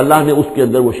 تو اللہ نے اس کے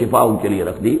اندر وہ شفا ان کے لیے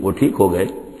رکھ دی، وہ ٹھیک ہو گئے.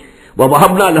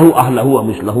 وَوَهَبْنَا لَهُ أَهْلَهُ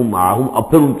وَمِثْلَهُم مَّعَهُمْ، اب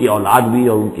پھر ان کی اولاد بھی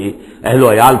اور ان کی اہل و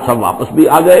عیال سب واپس بھی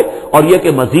آ گئے، اور یہ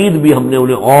کہ مزید بھی ہم نے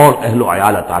انہیں اور اہل و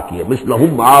عیال عطا کیے.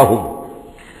 مِثْلَهُم مَّعَهُمْ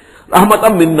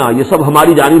رحمتاً منا، یہ سب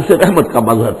ہماری جانب سے رحمت کا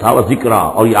مظہر تھا، وذکریٰ،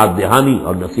 اور یاد دہانی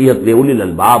اور نصیحت، لأولی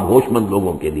الالباب، ہوش مند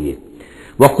لوگوں کے لیے.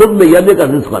 وَخُذْ بِيَدِكَ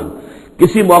رِزْقًا،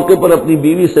 کسی موقع پر اپنی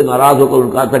بیوی سے ناراض ہو کر ان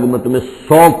کہا تھا کہ میں تمہیں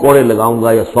 100 کوڑے لگاؤں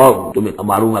گا یا 100 تمہیں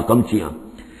ماروں گا کمچیاں،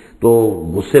 تو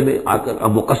غصے میں آ کر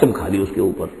اب وہ قسم کھا لی اس کے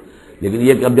اوپر. لیکن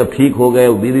یہ کہ اب جب ٹھیک ہو گئے،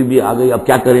 بیوی بھی آ گئی، اب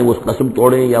کیا کریں، اس قسم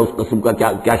توڑیں یا اس قسم کا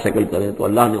کیا شکل کریں. تو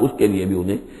اللہ نے اس کے لیے بھی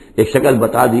انہیں ایک شکل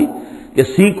بتا دی کہ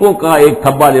سیکوں کا ایک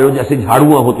تھبا لے لو، جیسے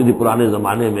جھاڑواں ہوتی تھی پرانے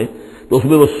زمانے میں، تو اس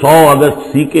میں وہ 100 اگر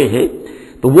سیکیں ہیں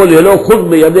تو وہ لے لو. خود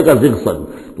میں یدے کا ذکر،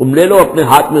 تم لے لو اپنے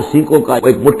ہاتھ میں سیکوں کا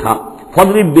ایک مٹھا،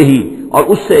 فضرب بہ، اور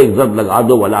اس سے ایک ضرب لگا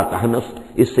دو، ولا تحنس،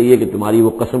 اس سے یہ کہ تمہاری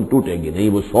وہ قسم ٹوٹے گی نہیں،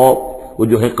 وہ 100 وہ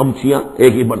جو ہے کمچیاں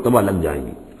ایک ہی مرتبہ لگ جائیں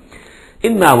گی.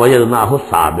 انا وجدناہ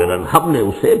صابرا، ہم نے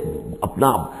اسے اپنا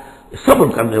صبر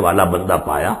کرنے والا بندہ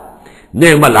پایا.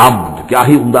 نعم العبد، کیا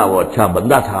ہی عمدہ وہ اچھا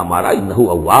بندہ تھا ہمارا. انہ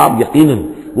اواب، یقیناً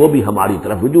وہ بھی ہماری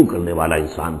طرف رجوع کرنے والا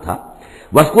انسان تھا.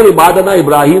 واذکر عبادنا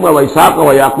ابراہیم واسحاق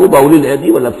ویعقوب اولی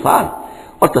الایدی والابصار،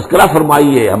 اور تذکرہ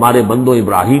فرمائیے ہمارے بندوں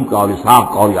ابراہیم کا اور اسحاق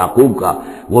کا اور یعقوب کا،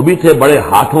 وہ بھی تھے بڑے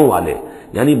ہاتھوں والے،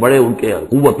 یعنی بڑے ان کے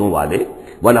قوتوں والے،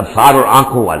 والابصار، اور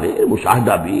آنکھوں والے،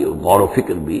 مشاہدہ بھی، غور و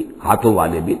فکر بھی، ہاتھوں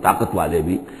والے بھی، طاقت والے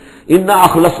بھی. انا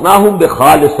اخلصناہم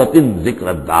بخالصۃ ذکر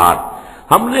الدار،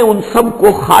 ہم نے ان سب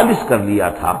کو خالص کر لیا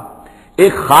تھا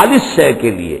ایک خالص شے کے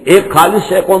لیے. ایک خالص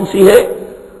شے کون سی ہے؟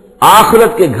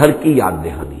 آخرت کے گھر کی یاد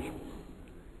دہانی،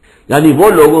 یعنی وہ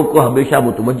لوگوں کو ہمیشہ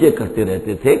متوجہ کرتے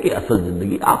رہتے تھے کہ اصل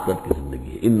زندگی آخرت کی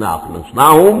زندگی ہے. انا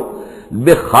اخلصناہم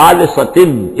بخالصۃ،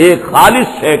 ایک خالص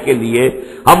شے کے لیے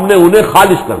ہم نے انہیں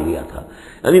خالص کر لیا تھا.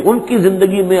 یعنی ان کی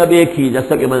زندگی میں اب ایک ہی،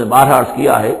 جیسا کہ میں نے بارہا عرض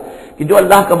کیا ہے کہ جو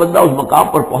اللہ کا بندہ اس مقام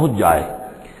پر پہنچ جائے،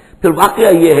 پھر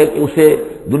واقعہ یہ ہے کہ اسے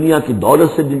دنیا کی دولت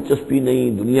سے دلچسپی نہیں،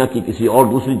 دنیا کی کسی اور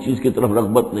دوسری چیز کی طرف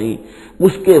رغبت نہیں.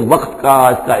 اس کے وقت کا،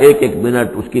 اس کا ایک ایک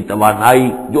منٹ، اس کی توانائی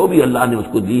جو بھی اللہ نے اس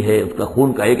کو دی ہے، اس کا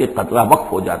خون کا ایک ایک قطرہ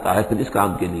وقف ہو جاتا ہے پھر اس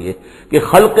کام کے لیے کہ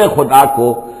خلق خدا کو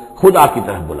خدا کی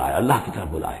طرف بلائے، اللہ کی طرف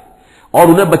بلائے، اور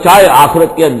انہیں بچائے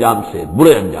آخرت کے انجام سے،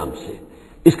 برے انجام سے.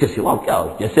 اس کے سوا کیا ہو؟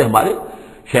 جیسے ہمارے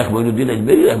شیخ معین الدین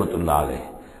اجمیری رحمۃ اللہ علیہ،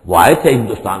 وہ آئے تھے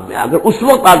ہندوستان میں، اگر اس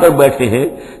وقت آ کر بیٹھے ہیں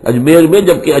اجمیر میں،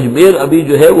 جبکہ اجمیر ابھی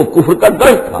جو ہے وہ کفر کا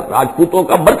گڑھ تھا، راجپوتوں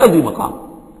کا مرکزی مقام.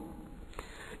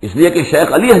 اس لیے کہ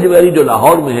شیخ علی اجمیری جو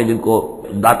لاہور میں ہیں، جن کو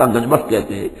داتا گنج بخش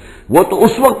کہتے ہیں، وہ تو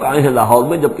اس وقت آئے ہیں لاہور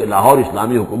میں جبکہ لاہور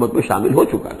اسلامی حکومت میں شامل ہو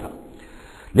چکا تھا.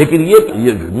 لیکن یہ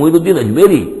معین الدین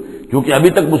اجمیری، کیونکہ ابھی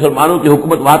تک مسلمانوں کی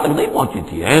حکومت وہاں تک نہیں پہنچی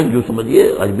تھی، جو سمجھیے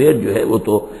اجمیر جو ہے وہ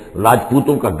تو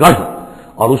راجپوتوں کا گڑھ،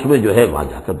 اور اس میں جو ہے وہاں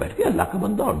جا کر بیٹھ کے اللہ کا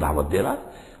بندہ اور دعوت دے رہا ہے.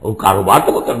 اور کاروبار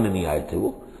تو وہ کرنے نہیں آئے تھے وہ،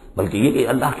 بلکہ یہ کہ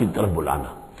اللہ کی طرف بلانا.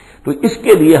 تو اس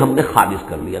کے لیے ہم نے خالص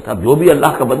کر لیا تھا. جو بھی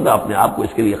اللہ کا بندہ اپنے آپ کو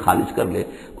اس کے لیے خالص کر لے،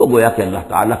 وہ گویا کہ اللہ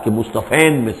تعالیٰ کے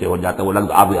مصطفین میں سے ہو جاتا ہے. وہ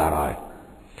لفظ آگے آ رہا ہے.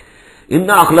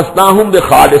 انا اخلصناہم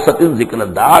بخالصۃ ذکر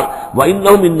الدار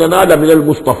وانہم عندنا لمن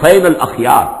المصطفین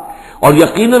الاخیار، اور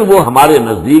یقیناً وہ ہمارے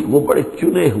نزدیک وہ بڑے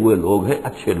چنے ہوئے لوگ ہیں،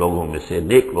 اچھے لوگوں میں سے،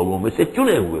 نیک لوگوں میں سے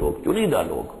چنے ہوئے لوگ، چنیدہ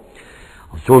لوگ۔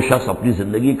 جو شخص اپنی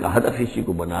زندگی کا ہدف اسی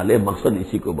کو بنا لے، مقصد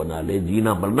اسی کو بنا لے،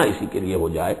 جینا مرنا اسی کے لیے ہو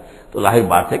جائے، تو ظاہر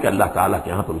بات ہے کہ اللہ تعالیٰ کے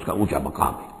یہاں پر اس کا اونچا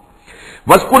مقام ہے۔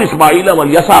 وَاذْكُرْ إِسْمَاعِيلَ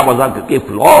وَالْيَسَعَ وَذَا کے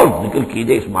فلور ذکر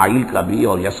کیجئے اسماعیل کا بھی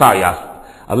اور یسع۔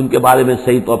 اب ان کے بارے میں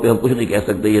صحیح طور پہ ہم کچھ نہیں کہہ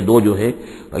سکتے، یہ دو جو ہیں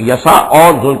یسع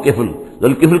اور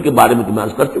ذوالکفل کے بارے میں تو میں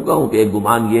عرض کر چکا ہوں کہ ایک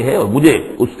گمان یہ ہے، اور مجھے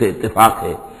اس سے اتفاق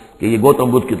ہے کہ یہ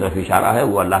گوتم بدھ کی طرف اشارہ ہے،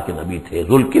 وہ اللہ کے نبی تھے۔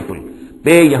 ذوالکفل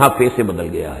پے یہاں پے سے بدل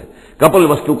گیا ہے، کپل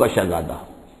وستو کا شہزادہ،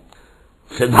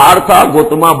 سدھارتھا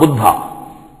گوتما بدھا۔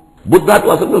 بدھا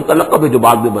تو اصل میں اس کا لقب ہے جو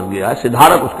بعد میں بن گیا ہے،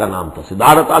 سدھارت اس کا نام تھا،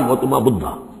 سدھارتھا گوتما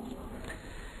بدھا،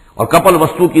 اور کپل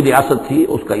وستو کی ریاست تھی،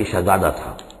 اس کا یہ شہزادہ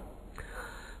تھا۔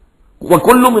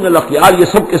 وَكُلُّ مِنَ الْأَخْيَارِ، یہ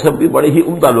سب کے سب بھی بڑے ہی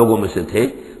عمدہ لوگوں میں سے تھے۔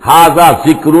 ھذا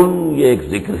ذکر، یہ ایک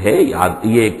ذکر ہے،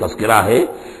 یہ ایک تذکرہ ہے۔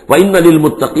 وَإِنَّ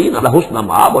لِلْمُتَّقِينَ لَحُسْنَ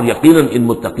مآب، اور یقیناً ان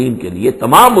متقین کے لیے،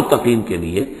 تمام متقین کے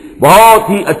لیے بہت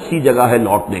ہی اچھی جگہ ہے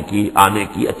لوٹنے کی، آنے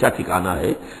کی، اچھا ٹھکانہ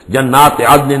ہے۔ جنات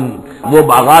عدن، وہ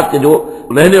باغات کے جو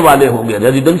رہنے والے ہوں گے،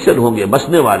 ریزیڈنشل ہوں گے،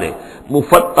 بسنے والے،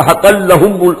 مفتحۃ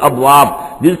لہم الابواب،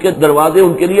 جن کے دروازے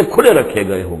ان کے لیے کھلے رکھے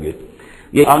گئے ہوں گے۔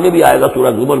 یہ آگے بھی آئے گا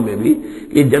سورہ زمر میں بھی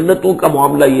کہ جنتوں کا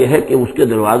معاملہ یہ ہے کہ اس کے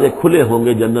دروازے کھلے ہوں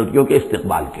گے جنتیوں کے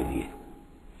استقبال کے لیے،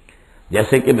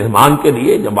 جیسے کہ مہمان کے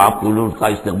لیے جب آپ کو ان کا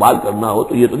استقبال کرنا ہو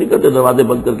تو یہ تو نہیں کرتے دروازے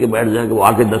بند کر کے بیٹھ جائیں کہ وہ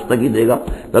آ کے دستک ہی دے گا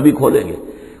تبھی کھولیں گے،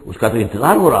 اس کا تو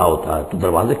انتظار ہو رہا ہوتا ہے، تو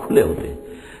دروازے کھلے ہوتے ہیں۔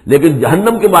 لیکن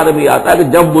جہنم کے بارے میں یہ آتا ہے کہ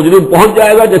جب مجرم پہنچ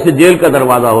جائے گا، جیسے جیل کا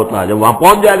دروازہ ہوتا ہے، جب وہاں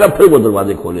پہنچ جائے گا پھر وہ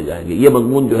دروازے کھولے جائیں گے۔ یہ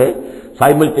مضمون جو ہے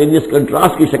سائملٹینیس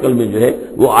کنٹراسٹ کی شکل میں جو ہے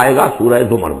وہ آئے گا سورہ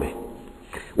زمر میں۔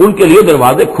 ان کے لیے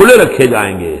دروازے کھلے رکھے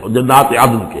جائیں گے جنات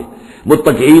عدن کے،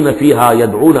 متکئین فیہا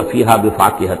یدعون فیہا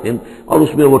بفاکہۃ، اور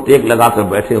اس میں وہ ٹیک لگا کر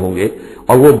بیٹھے ہوں گے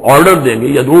اور وہ آرڈر دیں گے،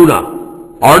 یدعون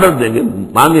آرڈر دیں گے،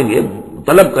 مانگیں گے،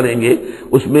 طلب کریں گے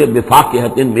اس میں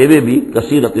بفاکہۃ، میوے بھی،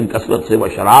 کثیرۃ کثرت سے، و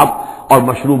شراب، اور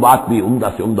مشروبات بھی، عمدہ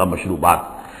سے عمدہ مشروبات۔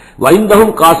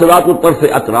 وعندہم قاصرات الطرف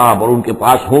اتراب، اور ان کے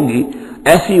پاس ہوں گی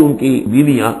ایسی ان کی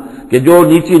بیویاں کہ جو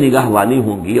نیچی نگاہ والی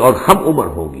ہوں گی اور ہم عمر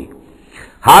ہوں گی۔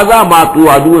 ھذا ما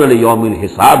توعدون لیوم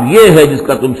الحساب، یہ ہے جس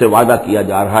کا تم سے وعدہ کیا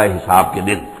جا رہا ہے حساب کے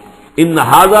دن۔ ان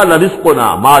ھذا لرزقنا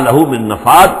ما لہ من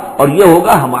نفاد، اور یہ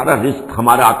ہوگا ہمارا رزق،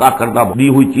 ہمارا عطا کردہ دی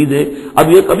ہوئی چیزیں،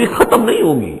 اب یہ کبھی ختم نہیں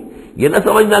ہوں گی۔ یہ نہ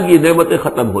سمجھنا کہ یہ نعمتیں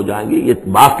ختم ہو جائیں گی، یہ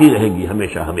باقی رہیں گی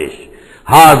ہمیشہ ہمیشہ۔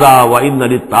 ھذا وان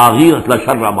للطاغین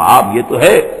لشر مآب، یہ تو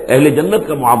ہے اہل جنت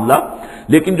کا معاملہ،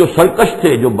 لیکن جو سرکش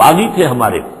تھے، جو باغی تھے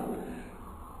ہمارے،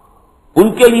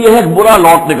 ان کے لیے ہے برا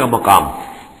لوٹنے کا مقام،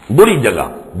 بری جگہ،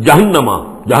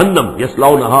 جہنم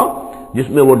یصلونھا، جس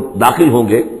میں وہ داخل ہوں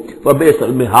گے، فبئس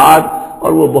المہاد،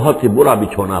 اور وہ بہت ہی برا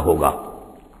بچھونا ہوگا۔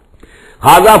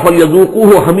 ھذا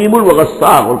فلیذوقوہ حمیم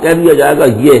وغساق، اور کہہ دیا جائے گا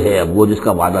یہ ہے اب وہ جس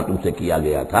کا وعدہ تم سے کیا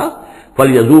گیا تھا،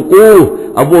 فلیذوقوہ،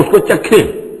 اب وہ اس کو چکھیں۔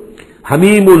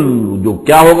 حمیم، جو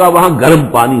کیا ہوگا وہاں گرم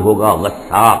پانی ہوگا،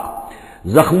 غساق،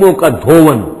 زخموں کا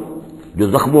دھون، جو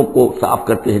زخموں کو صاف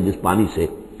کرتے ہیں جس پانی سے،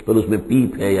 پھر اس میں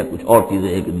پیپ ہے یا کچھ اور چیزیں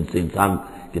ہیں کہ جن سے انسان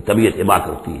کی طبیعت ابا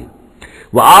کرتی ہے۔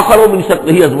 وآخر من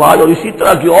شکلہ ازواج، اور اسی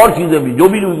طرح کی اور چیزیں بھی جو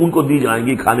بھی ان کو دی جائیں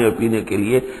گی کھانے اور پینے کے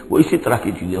لیے، وہ اسی طرح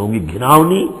کی چیزیں ہوں گی،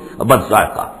 گھناؤنی اور بد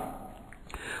ذائقہ۔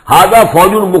 ھذا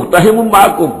فوج مقتحم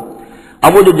معکم،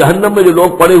 اب وہ جو جہنم میں جو لوگ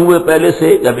پڑے ہوئے پہلے سے،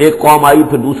 جب ایک قوم آئی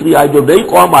پھر دوسری آئی، جو نئی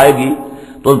قوم آئے گی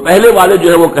تو پہلے والے جو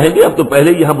ہے وہ کہیں گے اب تو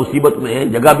پہلے یہاں مصیبت میں ہے،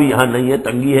 جگہ بھی یہاں نہیں ہے،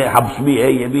 تنگی ہے، حبس بھی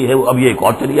ہے، یہ بھی ہے، اب یہ ایک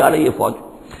اور چلی آ رہی ہے فوج۔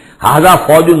 ھذا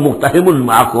فوج مقتحم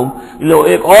معکم،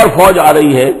 ایک اور فوج آ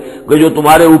رہی ہے کہ جو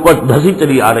تمہارے اوپر دھسی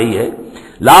چلی آ رہی ہے۔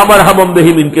 لا مرحبا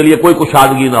بہم، ان کے لیے کوئی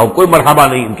کشادگی نہ ہو، کوئی مرحبا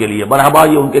نہیں ان کے لیے۔ مرحبا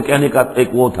یہ ان کے کہنے کا ایک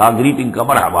وہ تھا، گریٹنگ کا،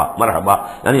 مرحبا مرحبا،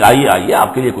 یعنی آئیے آئیے،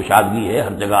 آپ کے لیے کشادگی ہے،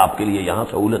 ہر جگہ آپ کے لیے یہاں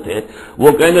سہولت ہے۔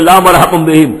 وہ کہیں گے لا مرحبا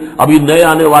بہم، اب یہ نئے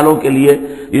آنے والوں کے لیے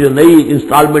یہ نئی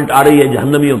انسٹالمنٹ آ رہی ہے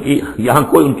جہنمیوں کی، یہاں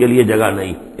کوئی ان کے لیے جگہ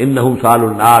نہیں۔ انہم صالوا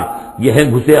النار، یہ ہیں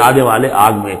گھسے آنے والے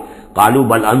آگ میں۔ قالوا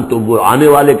بل انتم، وہ آنے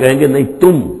والے کہیں گے نہیں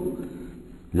تم،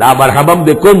 لا مرحبا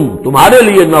بکم، تمہارے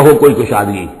لیے نہ ہو کوئی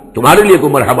کشادگی، تمہارے لیے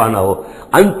کوئی مرحبا نہ ہو۔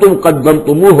 انتم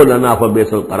قدمتموہ لنا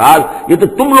فبئس القرار، یہ تو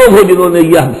تم لوگ ہو جنہوں نے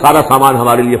یہ سارا سامان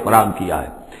ہمارے لیے فراہم کیا ہے،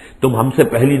 تم ہم سے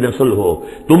پہلی نسل ہو،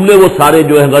 تم نے وہ سارے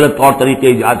جو ہے غلط طور طریقے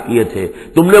ایجاد کیے تھے،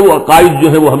 تم نے وہ عقائد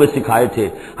جو ہے وہ ہمیں سکھائے تھے،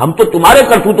 ہم تو تمہارے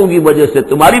کرتوتوں کی وجہ سے،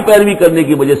 تمہاری پیروی کرنے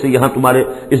کی وجہ سے یہاں تمہارے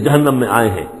اس جہنم میں آئے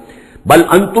ہیں۔ بل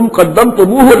انتم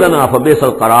قدمتموہ لنا فبئس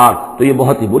القرار، تو یہ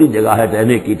بہت ہی بری جگہ ہے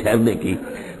رہنے کی، ٹھہرنے کی۔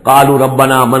 قالوا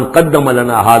ربنا من قدم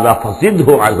لنا هذا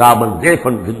فزده عذابا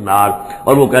ضعفا في النار،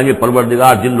 اور وہ کہیں گے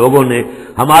پروردگار جن لوگوں نے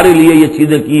ہمارے لیے یہ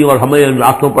چیزیں کی اور ہمیں ان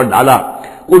راستوں پر ڈالا،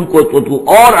 ان کو تو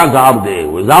اور عذاب دے،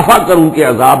 وہ اضافہ کر ان کے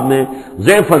عذاب میں،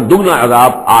 ضعفاً دگنا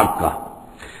عذاب آگ کا۔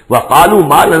 وَقَالُوا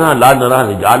مَا لَنَا لَا نَرَىٰ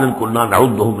رِجَالًا كُنَّا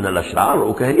نَعُدُّهُم مِّنَ الْأَشْرَارِ،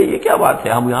 وہ کہیں گے یہ کیا بات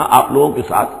ہے، ہم یہاں آپ لوگوں کے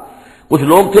ساتھ کچھ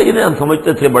لوگ تھے جنہیں ہم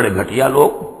سمجھتے تھے بڑے گھٹیا لوگ،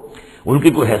 ان کی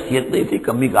کوئی حیثیت نہیں تھی،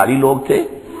 کمی کاری لوگ تھے،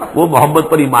 وہ محمد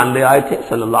پر ایمان لے آئے تھے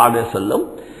صلی اللہ علیہ وسلم،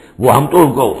 وہ ہم تو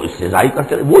ان کو استہزائی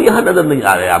کرتے رہے، وہ یہاں نظر نہیں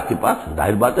آ رہے آپ کے پاس،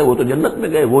 ظاہر بات ہے وہ تو جنت میں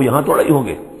گئے، وہ یہاں تھوڑا ہی ہوں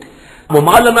گے۔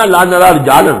 وَمَا لَنَا لَا نَرَىٰ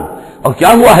رِجَالًا، اور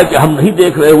کیا ہوا ہے کہ ہم نہیں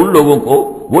دیکھ رہے ان لوگوں کو،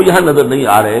 وہ یہاں نظر نہیں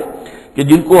آ رہے کہ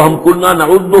جن کو ہم كُنَّا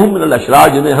نَعُدُّهُم مِّنَ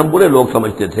الْأَشْرَارِ، جنہیں ہم برے لوگ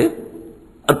سمجھتے تھے،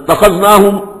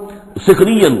 اتخذناہم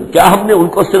سخریا، کیا ہم نے ان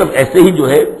کو صرف ایسے ہی جو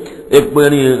ہے ایک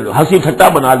یعنی ہنسی ٹھٹا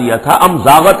بنا لیا تھا، ام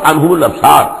زاغت عنہم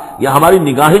الابصار، یا ہماری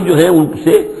نگاہیں جو ہیں ان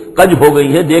سے کج ہو گئی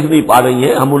ہیں، دیکھ نہیں پا رہی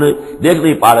ہیں، ہم انہیں دیکھ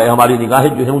نہیں پا رہے، ہماری نگاہیں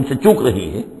جو ہیں ان سے چوک رہی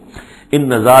ہیں۔ ان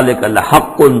ذالک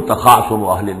لحق تخاصم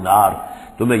اہل النار،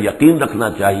 تمہیں یقین رکھنا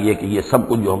چاہیے کہ یہ سب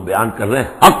کچھ جو ہم بیان کر رہے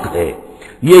ہیں حق ہے،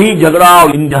 یہی جھگڑا اور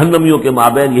ان جہنمیوں کے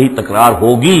مابین یہی تکرار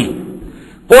ہوگی۔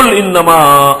 قل انما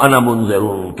انا منذر،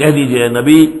 کہہ دیجئے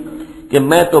نبی کہ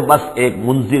میں تو بس ایک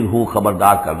منذر ہوں،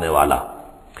 خبردار کرنے والا۔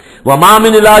 وما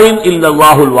من الہ الا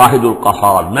اللہ الواحد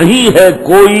القہار، نہیں ہے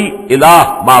کوئی الہ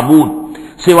معبود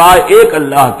سوائے ایک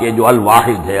اللہ کے جو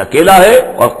الواحد ہے، اکیلا ہے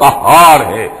اور قہار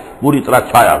ہے، پوری طرح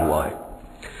چھایا ہوا ہے۔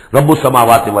 رب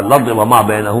السماوات والارض وما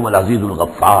بینہما العزیز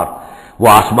الغفار، وہ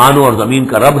آسمانوں اور زمین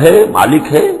کا رب ہے،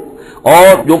 مالک ہے، اور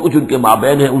جو کچھ ان کے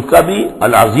مابین ہے اس کا بھی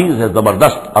العزیز ہے،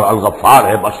 زبردست، اور الغفار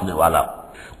ہے، بخشنے والا۔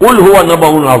 قل هو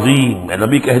نبأ عظیم، اے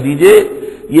نبی کہہ دیجئے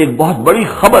یہ ایک بہت بڑی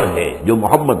خبر ہے جو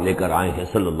محمد لے کر آئے ہیں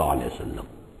صلی اللہ علیہ وسلم۔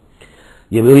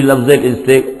 یہ وہی لفظ ہے کہ اس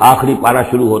سے آخری پارہ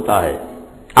شروع ہوتا ہے،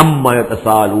 اما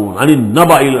یتساءلون عن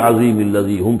النبأ العظیم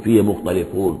الذی هم فیہ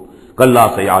مختلفون کلا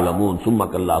سیعلمون ثم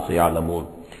کلا سیعلمون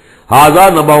ھذا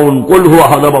نبأ قل هو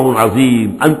نبأ عظیم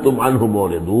انتم عنہ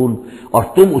معرضون، اور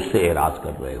تم اس سے اعراض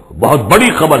کر رہے ہو، بہت بڑی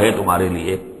خبر ہے تمہارے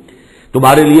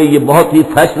لیے یہ بہت ہی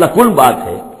فیصلہ کن بات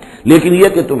ہے، لیکن یہ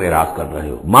کہ تم اعراض کر رہے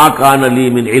ہو۔ ما کان لی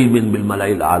من علم بالملأ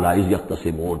الاعلی اذ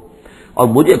یختصمون، اور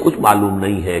مجھے کچھ معلوم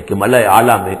نہیں ہے کہ ملأ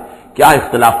اعلی میں کیا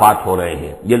اختلافات ہو رہے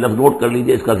ہیں۔ یہ لفظ نوٹ کر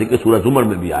لیجئے، اس کا ذکر سورہ زمر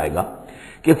میں بھی آئے گا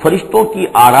کہ فرشتوں کی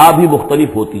آراء بھی مختلف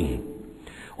ہوتی ہیں،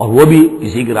 اور وہ بھی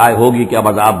کسی کی رائے ہوگی کہ اب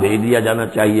عذاب بھیج دیا جانا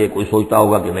چاہیے، کوئی سوچتا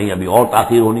ہوگا کہ نہیں ابھی اور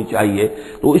تاخیر ہونی چاہیے،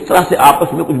 تو اس طرح سے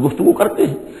آپس میں کچھ گفتگو کرتے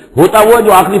ہیں۔ ہوتا وہ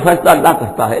جو آخری فیصلہ اللہ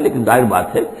کرتا ہے، لیکن ظاہر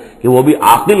بات ہے کہ وہ بھی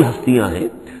عاقل ہستیاں ہیں،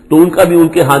 تو ان کا بھی ان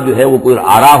کے ہاں جو ہے وہ کوئی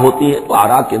آراء ہوتی ہے، تو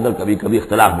آراء کے اندر کبھی کبھی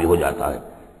اختلاف بھی ہو جاتا ہے۔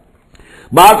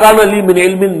 ما کان لی من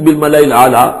علم بالملأ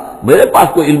الاعلی، میرے پاس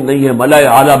کوئی علم نہیں ہے ملأ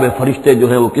اعلی میں فرشتے جو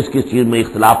ہیں وہ کس کس چیز میں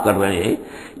اختلاف کر رہے ہیں۔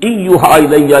 ان یوحی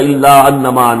الی الا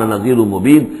انما انا نذیر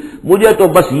مبین، مجھے تو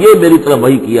بس یہ میری طرف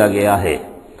وحی کیا گیا ہے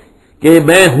کہ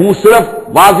میں ہوں صرف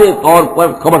واضح طور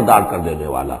پر خبردار کر دینے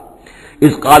والا۔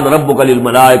 اذ قال ربک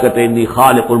للملائکۃ انی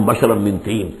خالق بشرا من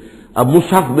طین، اب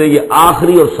مصحف میں یہ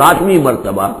آخری اور 7ویں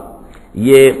مرتبہ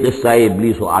یہ قصہ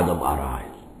ابلیس و آدم آ رہا ہے،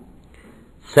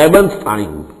 7th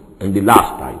time and the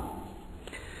last time۔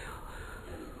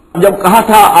 جب کہا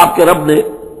تھا آپ کے رب نے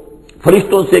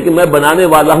فرشتوں سے کہ میں بنانے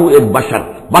والا ہوں ایک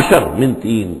بشر من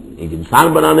طین، ایک انسان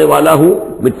بنانے والا ہوں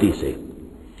مٹی سے،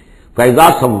 فَإِذَا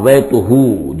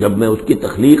سَوَّيْتُهُ، جب میں اس کی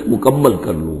تخلیق مکمل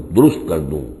کر لوں، درست کر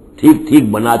دوں، ٹھیک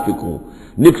بنا چکوں،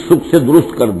 نک سک سے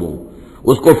درست کر دوں،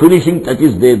 اس کو فنیشنگ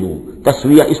ٹچز دے دوں،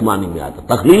 تسویہ اس معنی میں آتا،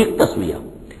 تخلیق تسویہ۔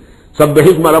 سبح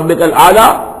اسم ربک الاعلی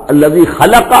الذی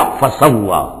خلق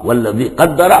فسوی والذی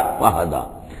قدر فہدی،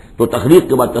 تو تخلیق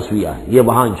کے بعد تسویہ ہے، یہ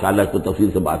وہاں انشاءاللہ اس کو تفصیل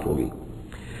سے بات ہوگی۔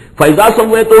 فَإِذَا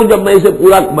سَوَّيْتُهُ، جب میں اسے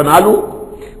پورا بنا لوں،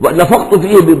 وَنَفَخْتُ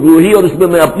فِيهِ مِن رُوحِی، اور اس میں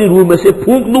میں اپنی روح میں سے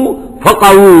پھونک دوں،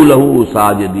 فَقَعُوا لَهُ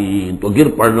سَاجِدِینَ، تو گر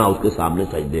پڑنا اس کے سامنے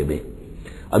سجدے میں۔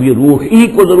 اب یہ روح ہی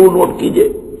کو ضرور نوٹ کیجئے،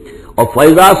 اور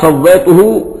فَإِذَا سَوَّيْتُهُ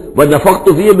وَنَفَخْتُ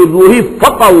فِيهِ مِن رُوحِی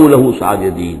فَقَعُوا لَهُ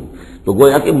سَاجِدِینَ، تو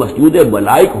گویا کہ مسجود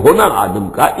ملائک ہونا آدم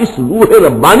کا اس روح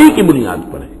ربانی کی بنیاد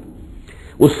پر ہے۔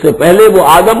 اس سے پہلے وہ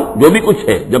آدم جو بھی کچھ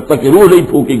ہے، جب تک روح نہیں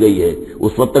پھونکی گئی ہے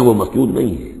اس وقت تک وہ مسجود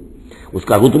نہیں ہے، اس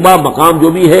کا رتبہ مقام جو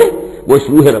بھی ہے وہ اس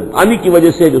روح ربانی کی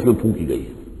وجہ سے جو اس میں پھونکی گئی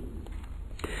ہے۔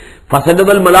 فسجد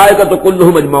الملائکۃ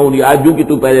کلھم اجمعون، یہ آیت جو کہ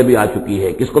تو پہلے بھی آ چکی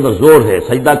ہے، کس قدر زور ہے،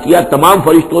 سجدہ کیا تمام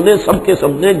فرشتوں نے سب کے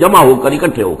سب نے جمع ہو کر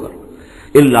اکٹھے ہو کر،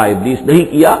 الا ابلیس، نہیں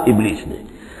کیا ابلیس نے،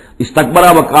 استکبر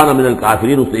وکان من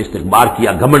الکافرین، اس نے استکبار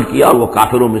کیا، گھمنڈ کیا، اور وہ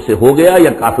کافروں میں سے ہو گیا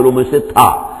یا کافروں میں سے تھا،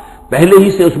 پہلے ہی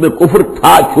سے اس میں کفر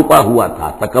تھا، چھپا ہوا تھا،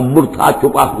 تکبر تھا،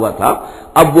 چھپا ہوا تھا،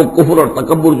 اب وہ کفر اور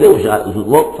تکبر سے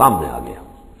وہ سامنے آ گیا،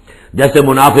 جیسے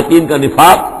منافقین کا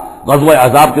نفاق غزوہ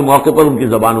احزاب کے موقع پر ان کی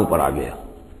زبانوں پر آ گیا۔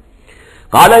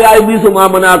 قال یا ابلیس ما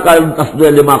منعک ان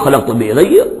تسجد لما خلقت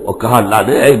بیدی، اور کہا اللہ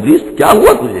نے اے ابلیس کیا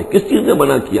ہوا تجھے، کس چیز نے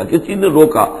منع کیا، کس چیز نے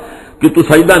روکا، کہ تو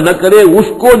سجدہ نہ کرے اس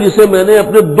کو جسے میں نے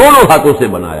اپنے دونوں ہاتھوں سے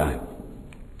بنایا ہے۔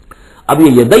 اب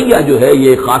یہ یدیہ جو ہے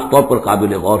یہ خاص طور پر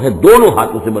قابل غور ہے، دونوں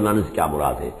ہاتھوں سے بنانے سے کیا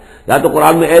مراد ہے؟ یا تو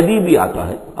قرآن میں ایدی بھی آتا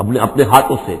ہے، اپنے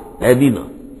ہاتھوں سے، ایدی نہ،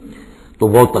 تو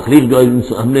وہ تخلیق جو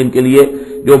ہم نے ان کے لیے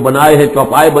جو بنائے ہیں،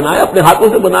 چوپائے بنائے اپنے ہاتھوں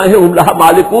سے بنائے ہیں، ہم لہا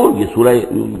مالکون، یہ سورہ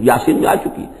یاسین میں آ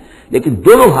چکی ہے۔ لیکن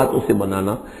دونوں ہاتھوں سے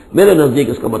بنانا میرے نزدیک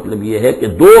اس کا مطلب یہ ہے کہ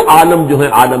دو عالم جو ہے،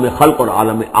 عالم خلق اور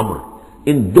عالم امر،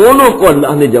 ان دونوں کو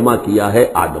اللہ نے جمع کیا ہے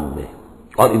آدم میں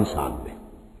اور انسان میں۔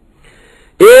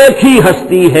 ایک ہی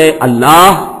ہستی ہے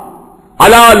اللہ،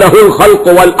 الا لہ الخلق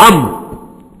والامر،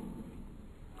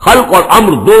 خلق اور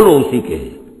امر دونوں اسی کے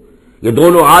ہیں، یہ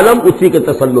دونوں عالم اسی کے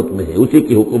تسلط میں ہے، اسی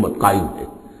کی حکومت قائم ہے،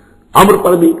 امر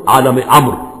پر بھی، عالم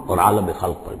امر اور عالم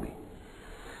خلق پر بھی۔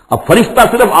 اب فرشتہ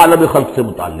صرف عالم خلق سے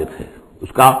متعلق ہے،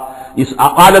 اس کا اس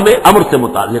عالم امر سے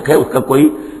متعلق ہے، اس کا کوئی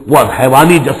وہ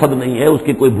حیوانی جسد نہیں ہے، اس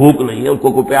کی کوئی بھوک نہیں ہے، اس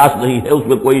کو کوئی پیاس نہیں ہے، اس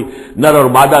میں کوئی نر اور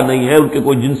مادہ نہیں ہے، ان کے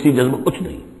کوئی جنسی جذبہ کچھ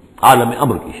نہیں، عالم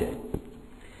امر کی شے۔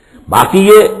 باقی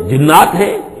یہ جنات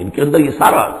ہیں، ان کے اندر یہ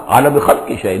سارا عالم خلق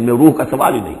کی شے، ان میں روح کا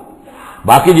سوال ہی نہیں۔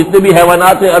 باقی جتنے بھی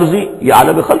حیوانات ہیں عرضی، یہ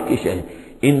عالم خلق کی شے ہے۔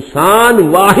 انسان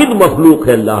واحد مخلوق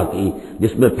ہے اللہ کی،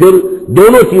 جس میں پھر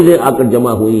دونوں چیزیں آ کر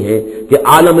جمع ہوئی ہیں کہ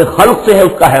عالم خلق سے ہے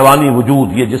اس کا حیوانی وجود،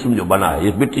 یہ جسم جو بنا ہے،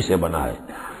 اس مٹی سے بنا ہے،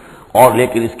 اور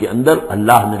لیکن اس کے اندر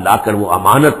اللہ نے لا کر وہ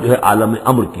امانت جو ہے عالم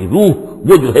امر کی روح،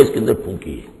 وہ جو ہے اس کے اندر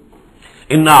پھونکی ہے۔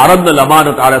 انا عرضنا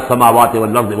الامانۃ علی السماوات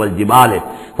والارض والجبال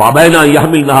فابین ان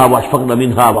یحملنها واشفقن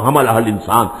منها وحملها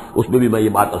الانسان، اس میں بھی میں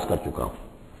یہ بات عرض کر چکا ہوں۔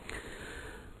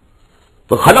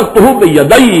 تو خلقتہ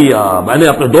بیدی، میں نے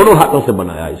اپنے دونوں ہاتھوں سے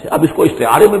بنایا اسے۔ اب اس کو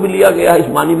استعارے میں بھی لیا گیا ہے، اس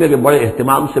معنی میں کہ بڑے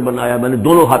اہتمام سے بنایا، میں نے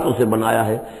دونوں ہاتھوں سے بنایا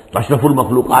ہے، تو اشرف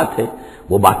المخلوقات ہے۔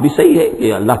 وہ بات بھی صحیح ہے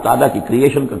کہ اللہ تعالیٰ کی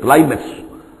کریشن کا کلائمیکس،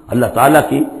 اللہ تعالیٰ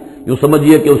کی یوں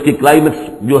سمجھیے کہ اس کی کلائمیکس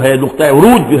جو ہے، نقطہ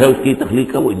عروج جو ہے اس کی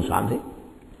تخلیق کا، وہ انسان ہے۔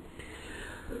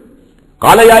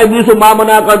 قال یا ابلیس ما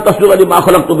منعک ان تسجد لما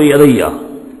خلقت بیدی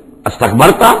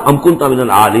استکبرت ام کنت من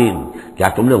العالین، کیا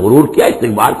تم نے غرور کیا،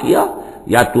 استکبار کیا،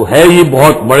 یا تو ہے ہی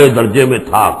بہت بڑے درجے میں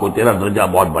تھا، کوئی تیرا درجہ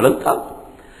بہت بلند تھا؟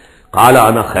 قال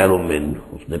انا خیر من،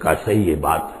 اس نے کہا صحیح ہے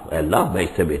بات، اے اللہ میں اس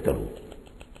سے بہتر ہوں۔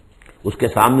 اس کے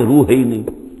سامنے روح ہے ہی نہیں،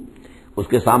 اس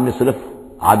کے سامنے صرف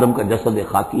آدم کا جسد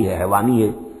خاکی ہے، حیوانی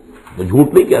ہے، تو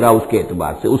جھوٹ نہیں کہہ رہا اس کے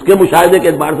اعتبار سے، اس کے مشاہدے کے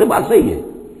اعتبار سے بات صحیح ہے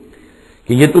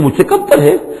کہ یہ تو مجھ سے کم تر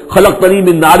ہے۔ خلقتنی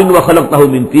من نار وخلقتہ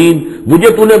من طین، مجھے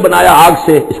تو نے بنایا آگ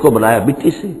سے، اس کو بنایا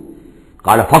مٹی سے۔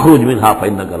 قال فاخرج منها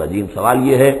فانک رجیم، سوال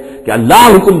یہ ہے کہ اللہ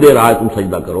حکم دے رہا ہے تم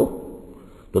سجدہ کرو،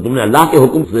 تو تم نے اللہ کے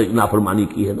حکم سے نافرمانی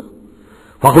کی ہے نا۔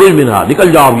 فاخرج منها،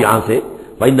 نکل جاؤ یہاں سے،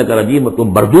 فانک رجیم، تم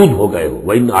مردود ہو گئے ہو،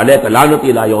 وان علیک لعنتی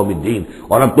الی یوم الدین،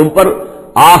 اور اب تم پر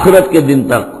آخرت کے دن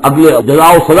تک، اگلے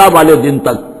جزاء و سزا والے دن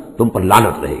تک تم پر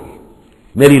لعنت رہے گی،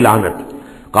 میری لعنت۔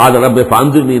 قال رب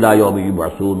فانظرنی الی یوم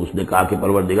یبعثون، اس نے کہا کہ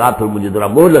پروردگار پھر مجھے ذرا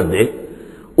مہلت دے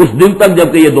اس دن تک جب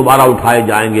کہ یہ دوبارہ اٹھائے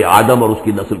جائیں گے، آدم اور اس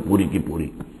کی نسل پوری کی پوری۔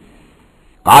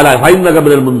 قال فإنک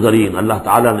من المنظرین، اللہ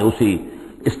تعالیٰ نے اسی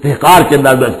استحقار کے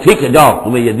اندر ٹھیک ہے جاؤ،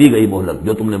 تمہیں یہ دی گئی مہلت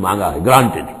جو تم نے مانگا ہے،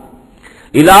 گرانٹڈ۔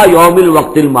 الی یوم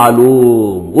الوقت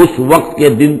المعلوم، اس وقت کے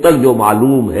دن تک جو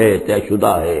معلوم ہے، طے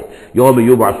شدہ ہے، یوم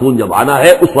یبعثون جب آنا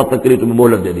ہے، اس وقت تک کے لیے تمہیں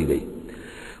مہلت دے دی گئی۔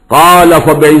 قال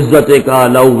فبعزتک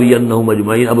لأغوینہم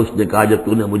اجمعین، اب اس نے کہا جب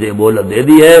تو نے مجھے مہلت دے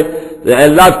دی ہے تو اے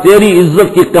اللہ تیری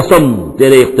عزت کی قسم،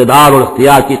 تیرے اقتدار اور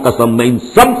اختیار کی قسم، میں ان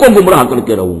سب کو گمراہ کر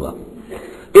کے رہوں گا،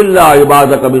 الا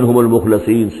عبادک منہم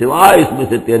المخلصین، سوائے اس میں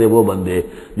سے تیرے وہ بندے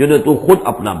جنہیں تو خود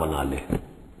اپنا بنا لے،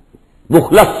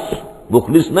 مخلص،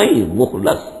 مخلص نہیں،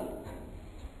 مخلص۔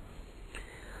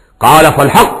 قال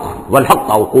فالحق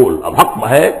والحق اقول، اب حق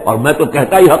ہے اور میں تو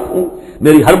کہتا ہی حق ہوں،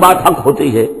 میری ہر بات حق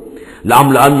ہوتی ہے۔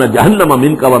 لَأَمْلَأَنَّ جَهَنَّمَ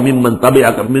مِنْكَ وَمِمَّنْ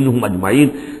تَبِعَكَ مِنْهُمْ أَجْمَعِينَ،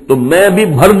 تو میں بھی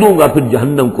بھر دوں گا پھر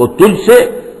جہنم کو تجھ سے،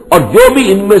 اور جو بھی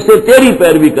ان میں سے تیری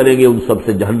پیروی کریں گے ان سب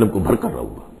سے جہنم کو بھر کر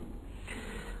رہوں گا۔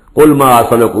 قُلْ مَا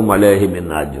أَسْأَلُكُمْ عَلَيْهِ مِنْ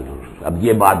أَجْرٍ، اب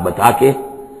یہ بات بتا کے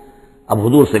اب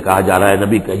حضور سے کہا جا رہا ہے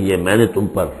نبی کہیے میں نے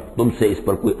تم سے اس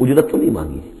پر کوئی اجرت تو نہیں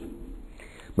مانگی،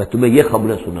 میں تمہیں یہ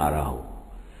خبریں سنا رہا ہوں،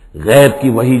 غیب کی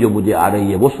وحی جو مجھے آ رہی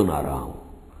ہے وہ سنا رہا ہوں،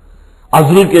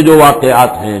 ازل کے جو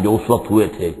واقعات ہیں جو اس وقت ہوئے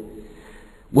تھے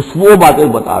اس وہ باتیں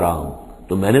بتا رہا ہوں،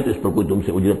 تو میں نے تو اس پر کوئی تم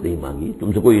سے اجرت نہیں مانگی،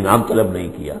 تم سے کوئی انعام طلب نہیں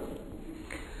کیا۔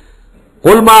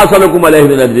 قُلْ مَا أَسْأَلُكُمْ عَلَيْهِ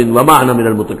مِنْ أَجْرٍ وَمَا أَنَا مِنَ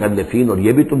الْمُتَكَلِّفِينَ، اور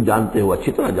یہ بھی تم جانتے ہو،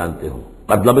 اچھی طرح جانتے ہو،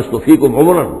 قَدْ لَبِثْتُ فِيكُمْ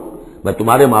عُمُرًا، میں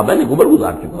تمہارے مابین ایک عمر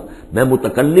گزار چکا، میں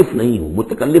متکلف نہیں ہوں۔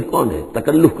 متکلف کون ہے؟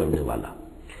 تکلف کرنے والا۔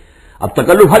 اب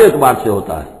تکلف ہر اعتبار سے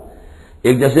ہوتا ہے،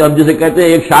 ایک جیسے ہم جسے کہتے ہیں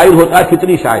ایک شاعر ہوتا ہے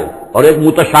فطری شاعر، اور ایک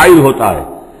متشاعر ہوتا ہے،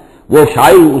 وہ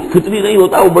شاعر فطری نہیں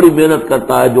ہوتا، وہ بڑی محنت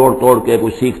کرتا ہے، جوڑ توڑ کے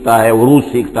کچھ سیکھتا ہے، عروض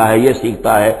سیکھتا ہے، یہ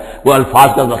سیکھتا ہے، وہ الفاظ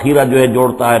کا ذخیرہ جو ہے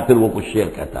جوڑتا ہے، پھر وہ کچھ شعر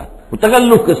کہتا ہے۔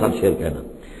 تکلف کے ساتھ شعر کہنا.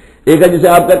 ایک ہے جسے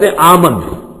آپ کہتے ہیں آمد،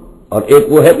 اور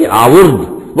ایک وہ ہے کہ آورد،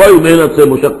 بڑی محنت سے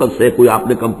مشقت سے کوئی آپ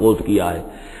نے کمپوز کیا ہے.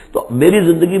 تو میری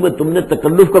زندگی میں تم نے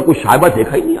تکلف کا کوئی شائبہ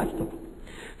دیکھا ہی نہیں آج تک.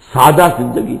 سادہ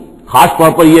زندگی، خاص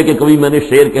طور پر یہ کہ کبھی میں نے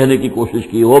شعر کہنے کی کوشش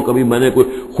کی ہو، کبھی میں نے کوئی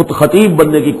خود خطیب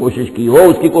بننے کی کوشش کی ہو،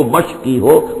 اس کی کوئی مشق کی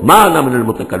ہو. ما انا من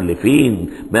المتکلفین،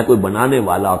 میں کوئی بنانے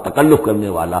والا اور تکلف کرنے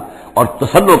والا اور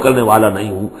تصنع کرنے والا نہیں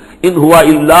ہوں. ان ہوا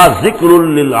الا ذکر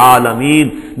للعالمین،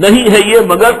 نہیں ہے یہ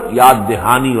مگر یاد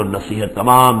دہانی اور نصیحت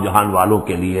تمام جہان والوں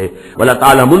کے لیے. ولا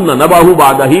تعلمن نبأہ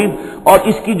بعد حین، اور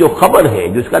اس کی جو خبر ہے،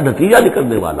 جو اس کا نتیجہ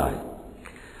نکلنے والا ہے،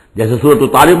 جیسے سورۃ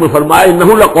طارق میں فرمایا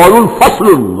انہ لقول فصل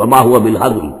وما هو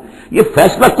بالهزل، یہ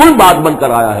فیصلہ کل بات بن کر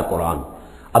آیا ہے قرآن.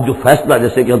 اب جو فیصلہ،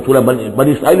 جیسے کہ ہم سورہ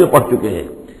بنی اسرائیل میں پڑھ چکے ہیں،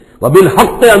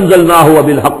 وبالحق انزلناہ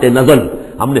وبالحق نزل،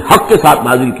 ہم نے حق کے ساتھ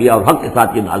نازل کیا اور حق کے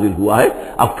ساتھ یہ نازل ہوا ہے.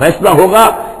 اب فیصلہ ہوگا،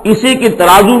 اسی کی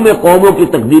ترازو میں قوموں کی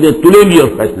تقدیریں تلیں گی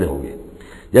اور فیصلے ہوں گے.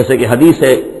 جیسے کہ حدیث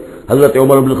ہے حضرت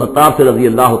عمر بن الخطاب سے رضی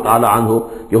اللہ تعالی عنہ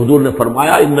کہ حضور نے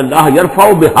فرمایا ان اللہ یرفع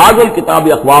بہذا الکتاب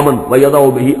اقواما ویضع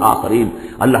بہ آخرین،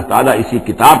 اللہ تعالیٰ اسی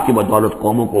کتاب کی بدولت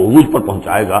قوموں کو عروج پر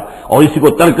پہنچائے گا اور اسی کو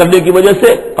ترک کرنے کی وجہ سے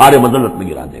قعر مذلت میں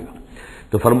گرا دے گا.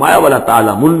 تو فرمایا ولا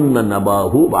تعلمن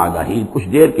نبأہ بعد حین، کچھ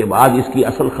دیر کے بعد اس کی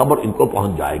اصل خبر ان کو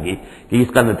پہنچ جائے گی کہ اس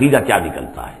کا نتیجہ کیا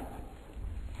نکلتا ہے.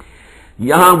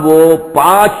 یہاں وہ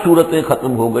 5 صورتیں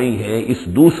ختم ہو گئی ہیں اس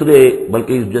دوسرے،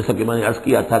 بلکہ جیسا کہ میں نے عرض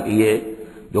کیا تھا کہ یہ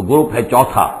جو گروپ ہے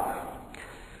چوتھا،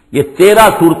 یہ 13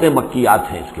 صورتیں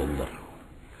مکیات ہیں اس کے اندر.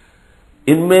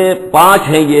 ان میں 5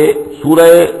 ہیں یہ سورہ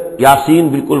یاسین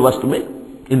بالکل وسط میں،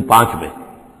 ان 5 میں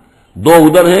 2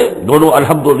 ادھر ہیں، دونوں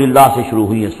الحمدللہ سے شروع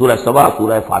ہوئی ہیں، سورہ سبا،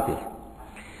 سورہ فاتر.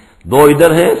 2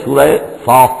 ادھر ہیں، سورہ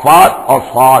صافات اور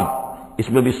سواد، اس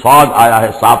میں بھی سواد آیا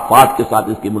ہے، صافات کے ساتھ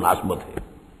اس کی مناسبت ہے.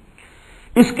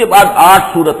 اس کے بعد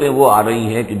 8 صورتیں وہ آ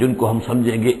رہی ہیں کہ جن کو ہم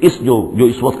سمجھیں گے اس جو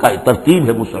اس وقت کا ترتیب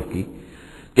ہے مصحف کی،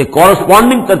 کہ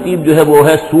کورسپونڈنگ ترتیب جو ہے وہ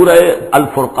ہے سورہ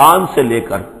الفرقان سے لے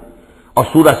کر اور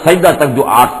سورہ سجدہ تک جو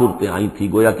 8 صورتیں آئی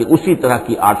تھی، گویا کہ اسی طرح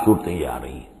کی 8 صورتیں یہ آ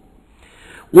رہی ہیں.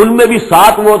 ان میں بھی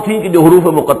 7 وہ تھیں کہ جو حروف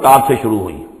مقطعات سے شروع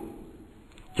ہوئی،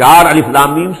 4 الف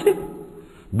لام میم سے،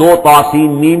 2 طاسین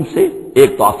میم سے،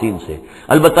 1 طاسین سے.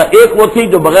 البتہ ایک وہ تھی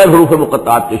جو بغیر حروف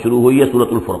مقطعات کے شروع ہوئی ہے،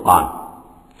 سورۃ الفرقان.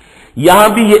 یہاں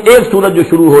بھی یہ ایک سورت جو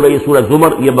شروع ہو رہی ہے سورہ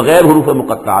زمر، یہ بغیر حروف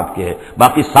مقطعات کے ہے.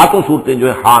 باقی 7 صورتیں جو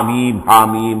ہے حامیم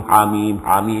حامیم حامیم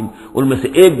حامیم، ان میں سے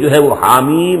ایک جو ہے وہ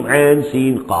حامیم عین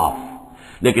سین قاف،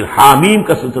 لیکن حامیم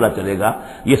کا سلسلہ چلے گا.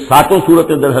 یہ 7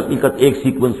 صورتیں در حقیقت ایک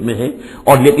سیکوینس میں ہیں،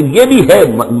 اور لیکن یہ بھی ہے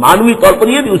معنوی طور پر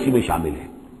یہ بھی اسی میں شامل ہے.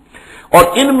 اور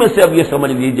ان میں سے اب یہ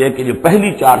سمجھ لیجئے کہ جو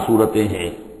پہلی 4 صورتیں ہیں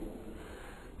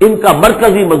ان کا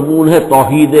مرکزی مضمون ہے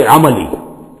توحید عملی.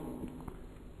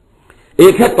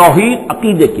 ایک ہے توحید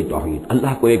عقیدے کی توحید،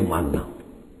 اللہ کو ایک ماننا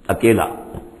اکیلا،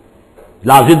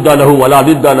 لا ضد لہ ولا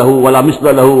ضد لہ ولا مثل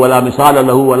لہ ولا مثال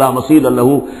لہ ولا مثیل لہ،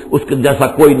 اس کے جیسا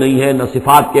کوئی نہیں ہے، نہ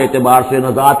صفات کے اعتبار سے،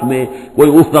 نہ ذات میں کوئی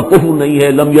اس کا کفر نہیں ہے،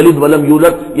 لم یلد ولم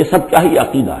یولد. یہ سب کیا ہی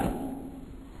عقیدہ ہے.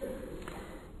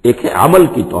 ایک ہے عمل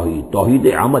کی توحید،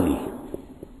 توحید عملی.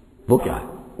 وہ کیا ہے؟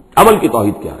 عمل کی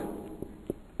توحید کیا ہے؟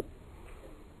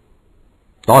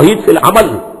 توحید فی العمل،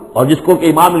 اور جس کو کہ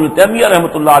امام ابن تیمیہ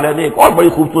رحمۃ اللہ علیہ نے ایک اور بڑی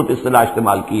خوبصورت اصطلاح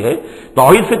استعمال کی ہے،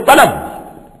 توحید فی الطلب،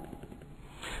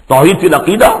 توحید فی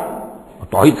العقیدہ اور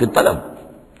توحید فی الطلب.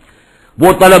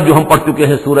 وہ طلب جو ہم پڑھ چکے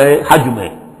ہیں سورہ حج میں،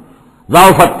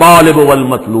 ضعف الطالب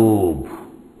والمطلوب.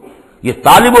 یہ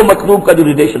طالب و مطلوب کا جو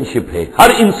ریلیشن شپ ہے، ہر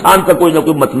انسان کا کوئی نہ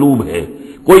کوئی مطلوب ہے،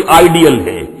 کوئی آئیڈیل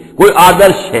ہے، کوئی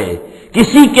آدرش ہے،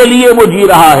 کسی کے لیے وہ جی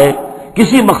رہا ہے،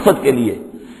 کسی مقصد کے لیے.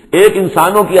 ایک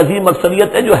انسانوں کی عظیم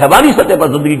اکثریت ہے جو حیوانی سطح پر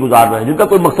زندگی گزار رہے ہیں، جن کا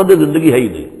کوئی مقصد زندگی ہے ہی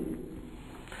نہیں.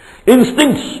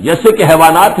 انسٹنکٹس جیسے کہ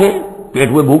حیوانات ہیں،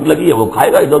 پیٹ میں بھوک لگی ہے وہ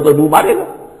کھائے گا، ادھر ادھر منہ مارے گا.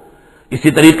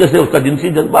 اسی طریقے سے اس کا جنسی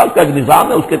جذبہ، اس کا ایک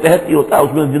نظام ہے، اس کے تحت ہی ہوتا ہے.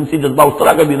 اس میں جنسی جذبہ اس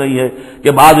طرح کا بھی نہیں ہے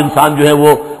کہ بعض انسان جو ہے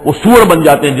وہ سور بن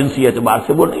جاتے ہیں جنسی اعتبار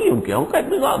سے، وہ نہیں ہے. ان کا ایک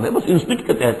نظام ہے، بس انسٹنکٹ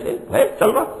کے تحت ہے چل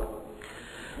رہا.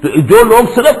 تو جو لوگ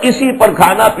صرف کسی پر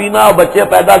کھانا پینا اور بچے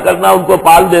پیدا کرنا، ان کو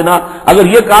پال دینا، اگر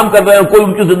یہ کام کر رہے ہیں، کوئی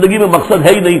ان کی زندگی میں مقصد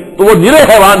ہے ہی نہیں، تو وہ نرے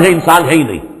حیوان ہے، انسان ہے ہی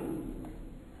نہیں.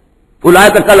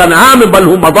 اولئک کالانعام بل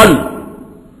ھم اضل،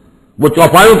 وہ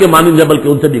چوپایوں کے مانند ہے بلکہ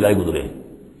ان سے بھی گئے گزرے ہیں.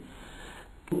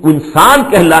 انسان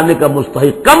کہلانے کا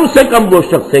مستحق کم سے کم وہ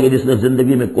شخص ہے کہ جس نے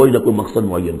زندگی میں کوئی نہ کوئی مقصد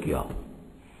معین کیا ہو.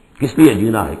 کس لیے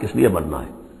جینا ہے، کس لیے مرنا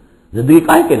ہے، زندگی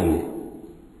کائے کے لیے؟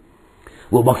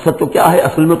 وہ مقصد تو کیا ہے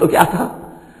اصل میں؟ تو کیا تھا؟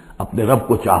 اپنے رب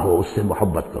کو چاہو، اس سے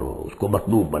محبت کرو، اس کو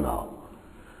مطلوب بناؤ.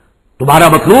 تمہارا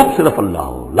مطلوب صرف اللہ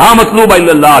ہو، لا مطلوب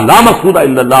الا اللہ، لا مقصود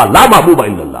الا اللہ، لا محبوب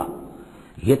الا اللہ.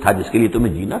 یہ تھا جس کے لیے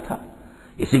تمہیں جینا تھا،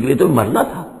 اسی کے لیے تمہیں مرنا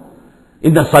تھا.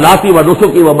 ان صلاتی و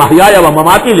نسکی و محیای و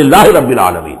مماتی للہ رب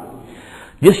العالمین.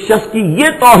 جس شخص کی یہ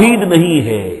توحید نہیں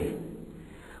ہے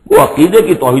وہ عقیدے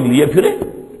کی توحید لیے پھرے،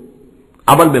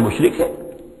 عمل میں مشرک ہے،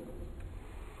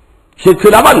 شرک فی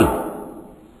العمل،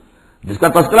 جس کا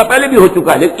تذکرہ پہلے بھی ہو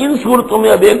چکا ہے، لیکن ان صورتوں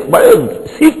میں اب ایک بڑے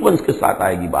سیکوینس کے ساتھ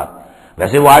آئے گی بات۔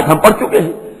 ویسے وہ آیت ہم پڑھ چکے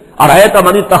ہیں، ارأیت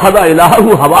من اتخذ الہہ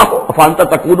ہواہ افانت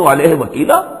تکون علیہ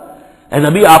وکیلا، اے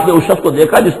نبی آپ نے اس شخص کو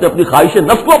دیکھا جس نے اپنی خواہش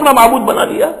نفس کو اپنا معبود بنا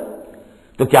لیا،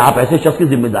 تو کیا آپ ایسے شخص کی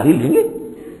ذمہ داری لیں گے؟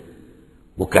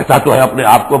 وہ کہتا تو ہے اپنے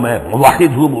آپ کو میں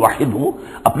موحد ہوں،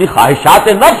 اپنی خواہشات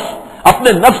نفس،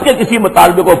 اپنے نفس کے کسی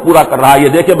مطالبے کو پورا کر رہا ہے، یہ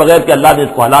دیکھے بغیر کہ اللہ نے اس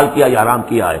کو حلال کیا یا حرام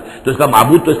کیا ہے، تو اس کا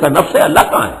معبود تو اس کا نفس ہے، اللہ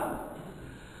کہاں ہے؟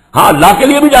 ہاں اللہ کے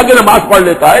لیے بھی جا کے نماز پڑھ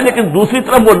لیتا ہے، لیکن دوسری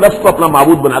طرف وہ نفس کو اپنا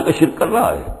معبود بنا کے شرک کر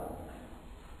رہا ہے،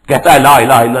 کہتا ہے لا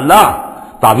الہ الا اللہ،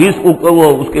 تعویذ کو وہ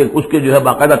اس کے جو ہے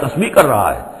باقاعدہ تسبیح کر رہا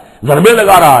ہے، ضربے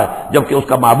لگا رہا ہے، جبکہ اس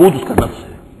کا معبود اس کا نفس ہے۔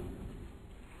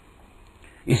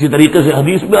 اسی طریقے سے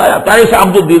حدیث میں آیا کیسے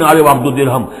عبد الدینار و عبد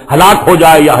الدرہم، ہلاک ہو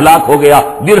جائے یا ہلاک ہو گیا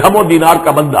درہم و دینار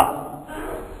کا بندہ،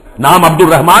 نام عبد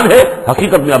الرحمن ہے،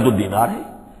 حقیقت میں عبد الدینار ہے،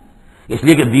 اس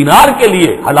لیے کہ دینار کے لیے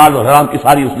حلال اور حرام کی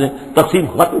ساری اس نے تقسیم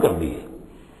ختم کر دی ہے۔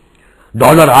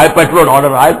 ڈالر آئے، پیٹرول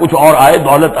ڈالر آئے، کچھ اور آئے،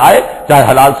 دولت آئے، چاہے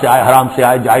حلال سے آئے، حرام سے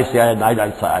آئے، جائز سے آئے،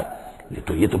 ناجائز سے آئے،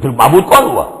 یہ تو پھر معبود کون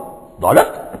ہوا؟ دولت۔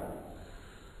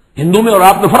 ہندو میں اور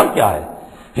آپ میں فرق کیا ہے؟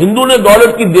 ہندو نے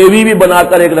دولت کی دیوی بھی بنا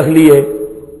کر ایک رکھ لی ہے،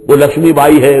 وہ لکشمی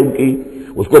بائی ہے ان کی،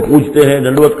 اس کو پوجتے ہیں،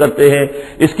 دنڈوت کرتے ہیں،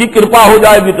 اس کی کرپا ہو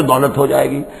جائے گی تو دولت ہو جائے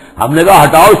گی۔ ہم نے کہا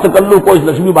ہٹاؤ اس تکلف کو، اس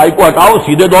لکشمی بائی کو ہٹاؤ،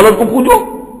 سیدھے دولت کو پوجو،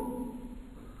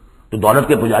 تو دولت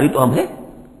کے پجاری تو ہم ہیں۔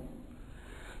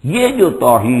 یہ جو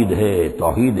توحید ہے،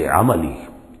 توحید عملی،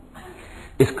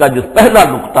 اس کا جو پہلا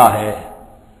نقطہ ہے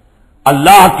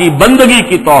اللہ کی بندگی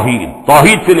کی توحید،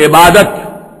 توحید فی العبادت،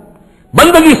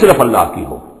 بندگی صرف اللہ کی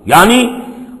ہو، یعنی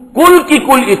کل کی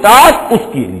کل اطاعت اس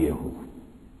کے لیے ہو،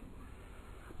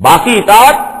 باقی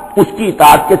اطاعت اس کی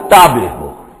اطاعت کے تابع ہو۔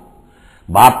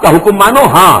 باپ کا حکم مانو،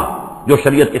 ہاں، جو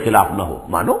شریعت کے خلاف نہ ہو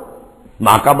مانو،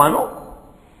 ماں کا مانو،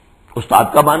 استاد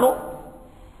کا مانو،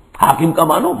 حاکم کا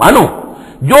مانو،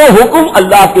 جو حکم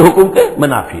اللہ کے حکم کے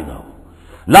منافی نہ ہو۔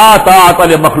 لا طاعت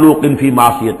لمخلوق فی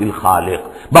معصیت الخالق،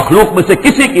 مخلوق میں سے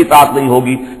کسی کی اطاعت نہیں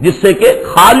ہوگی جس سے کہ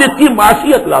خالق کی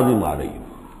معصیت لازم آ رہی ہو۔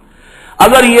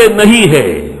 اگر یہ نہیں ہے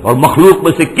اور مخلوق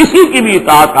میں سے کسی کی بھی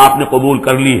اطاعت آپ نے قبول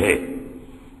کر لی ہے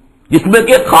جس میں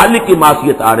کہ خالق کی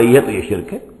معصیت آ رہی ہے تو یہ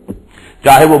شرک ہے،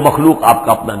 چاہے وہ مخلوق آپ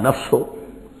کا اپنا نفس ہو،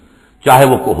 چاہے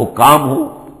وہ کوئی حکام ہو،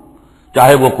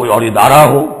 چاہے وہ کوئی اور ادارہ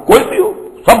ہو، کوئی بھی ہو،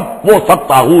 وہ سب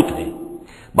طاغوت ہیں۔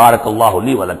 بارک اللہ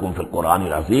لی ولکم فی القرآن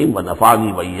العظیم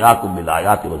ونفعنی وإیاکم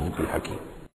بالآیات والذکر الحکیم۔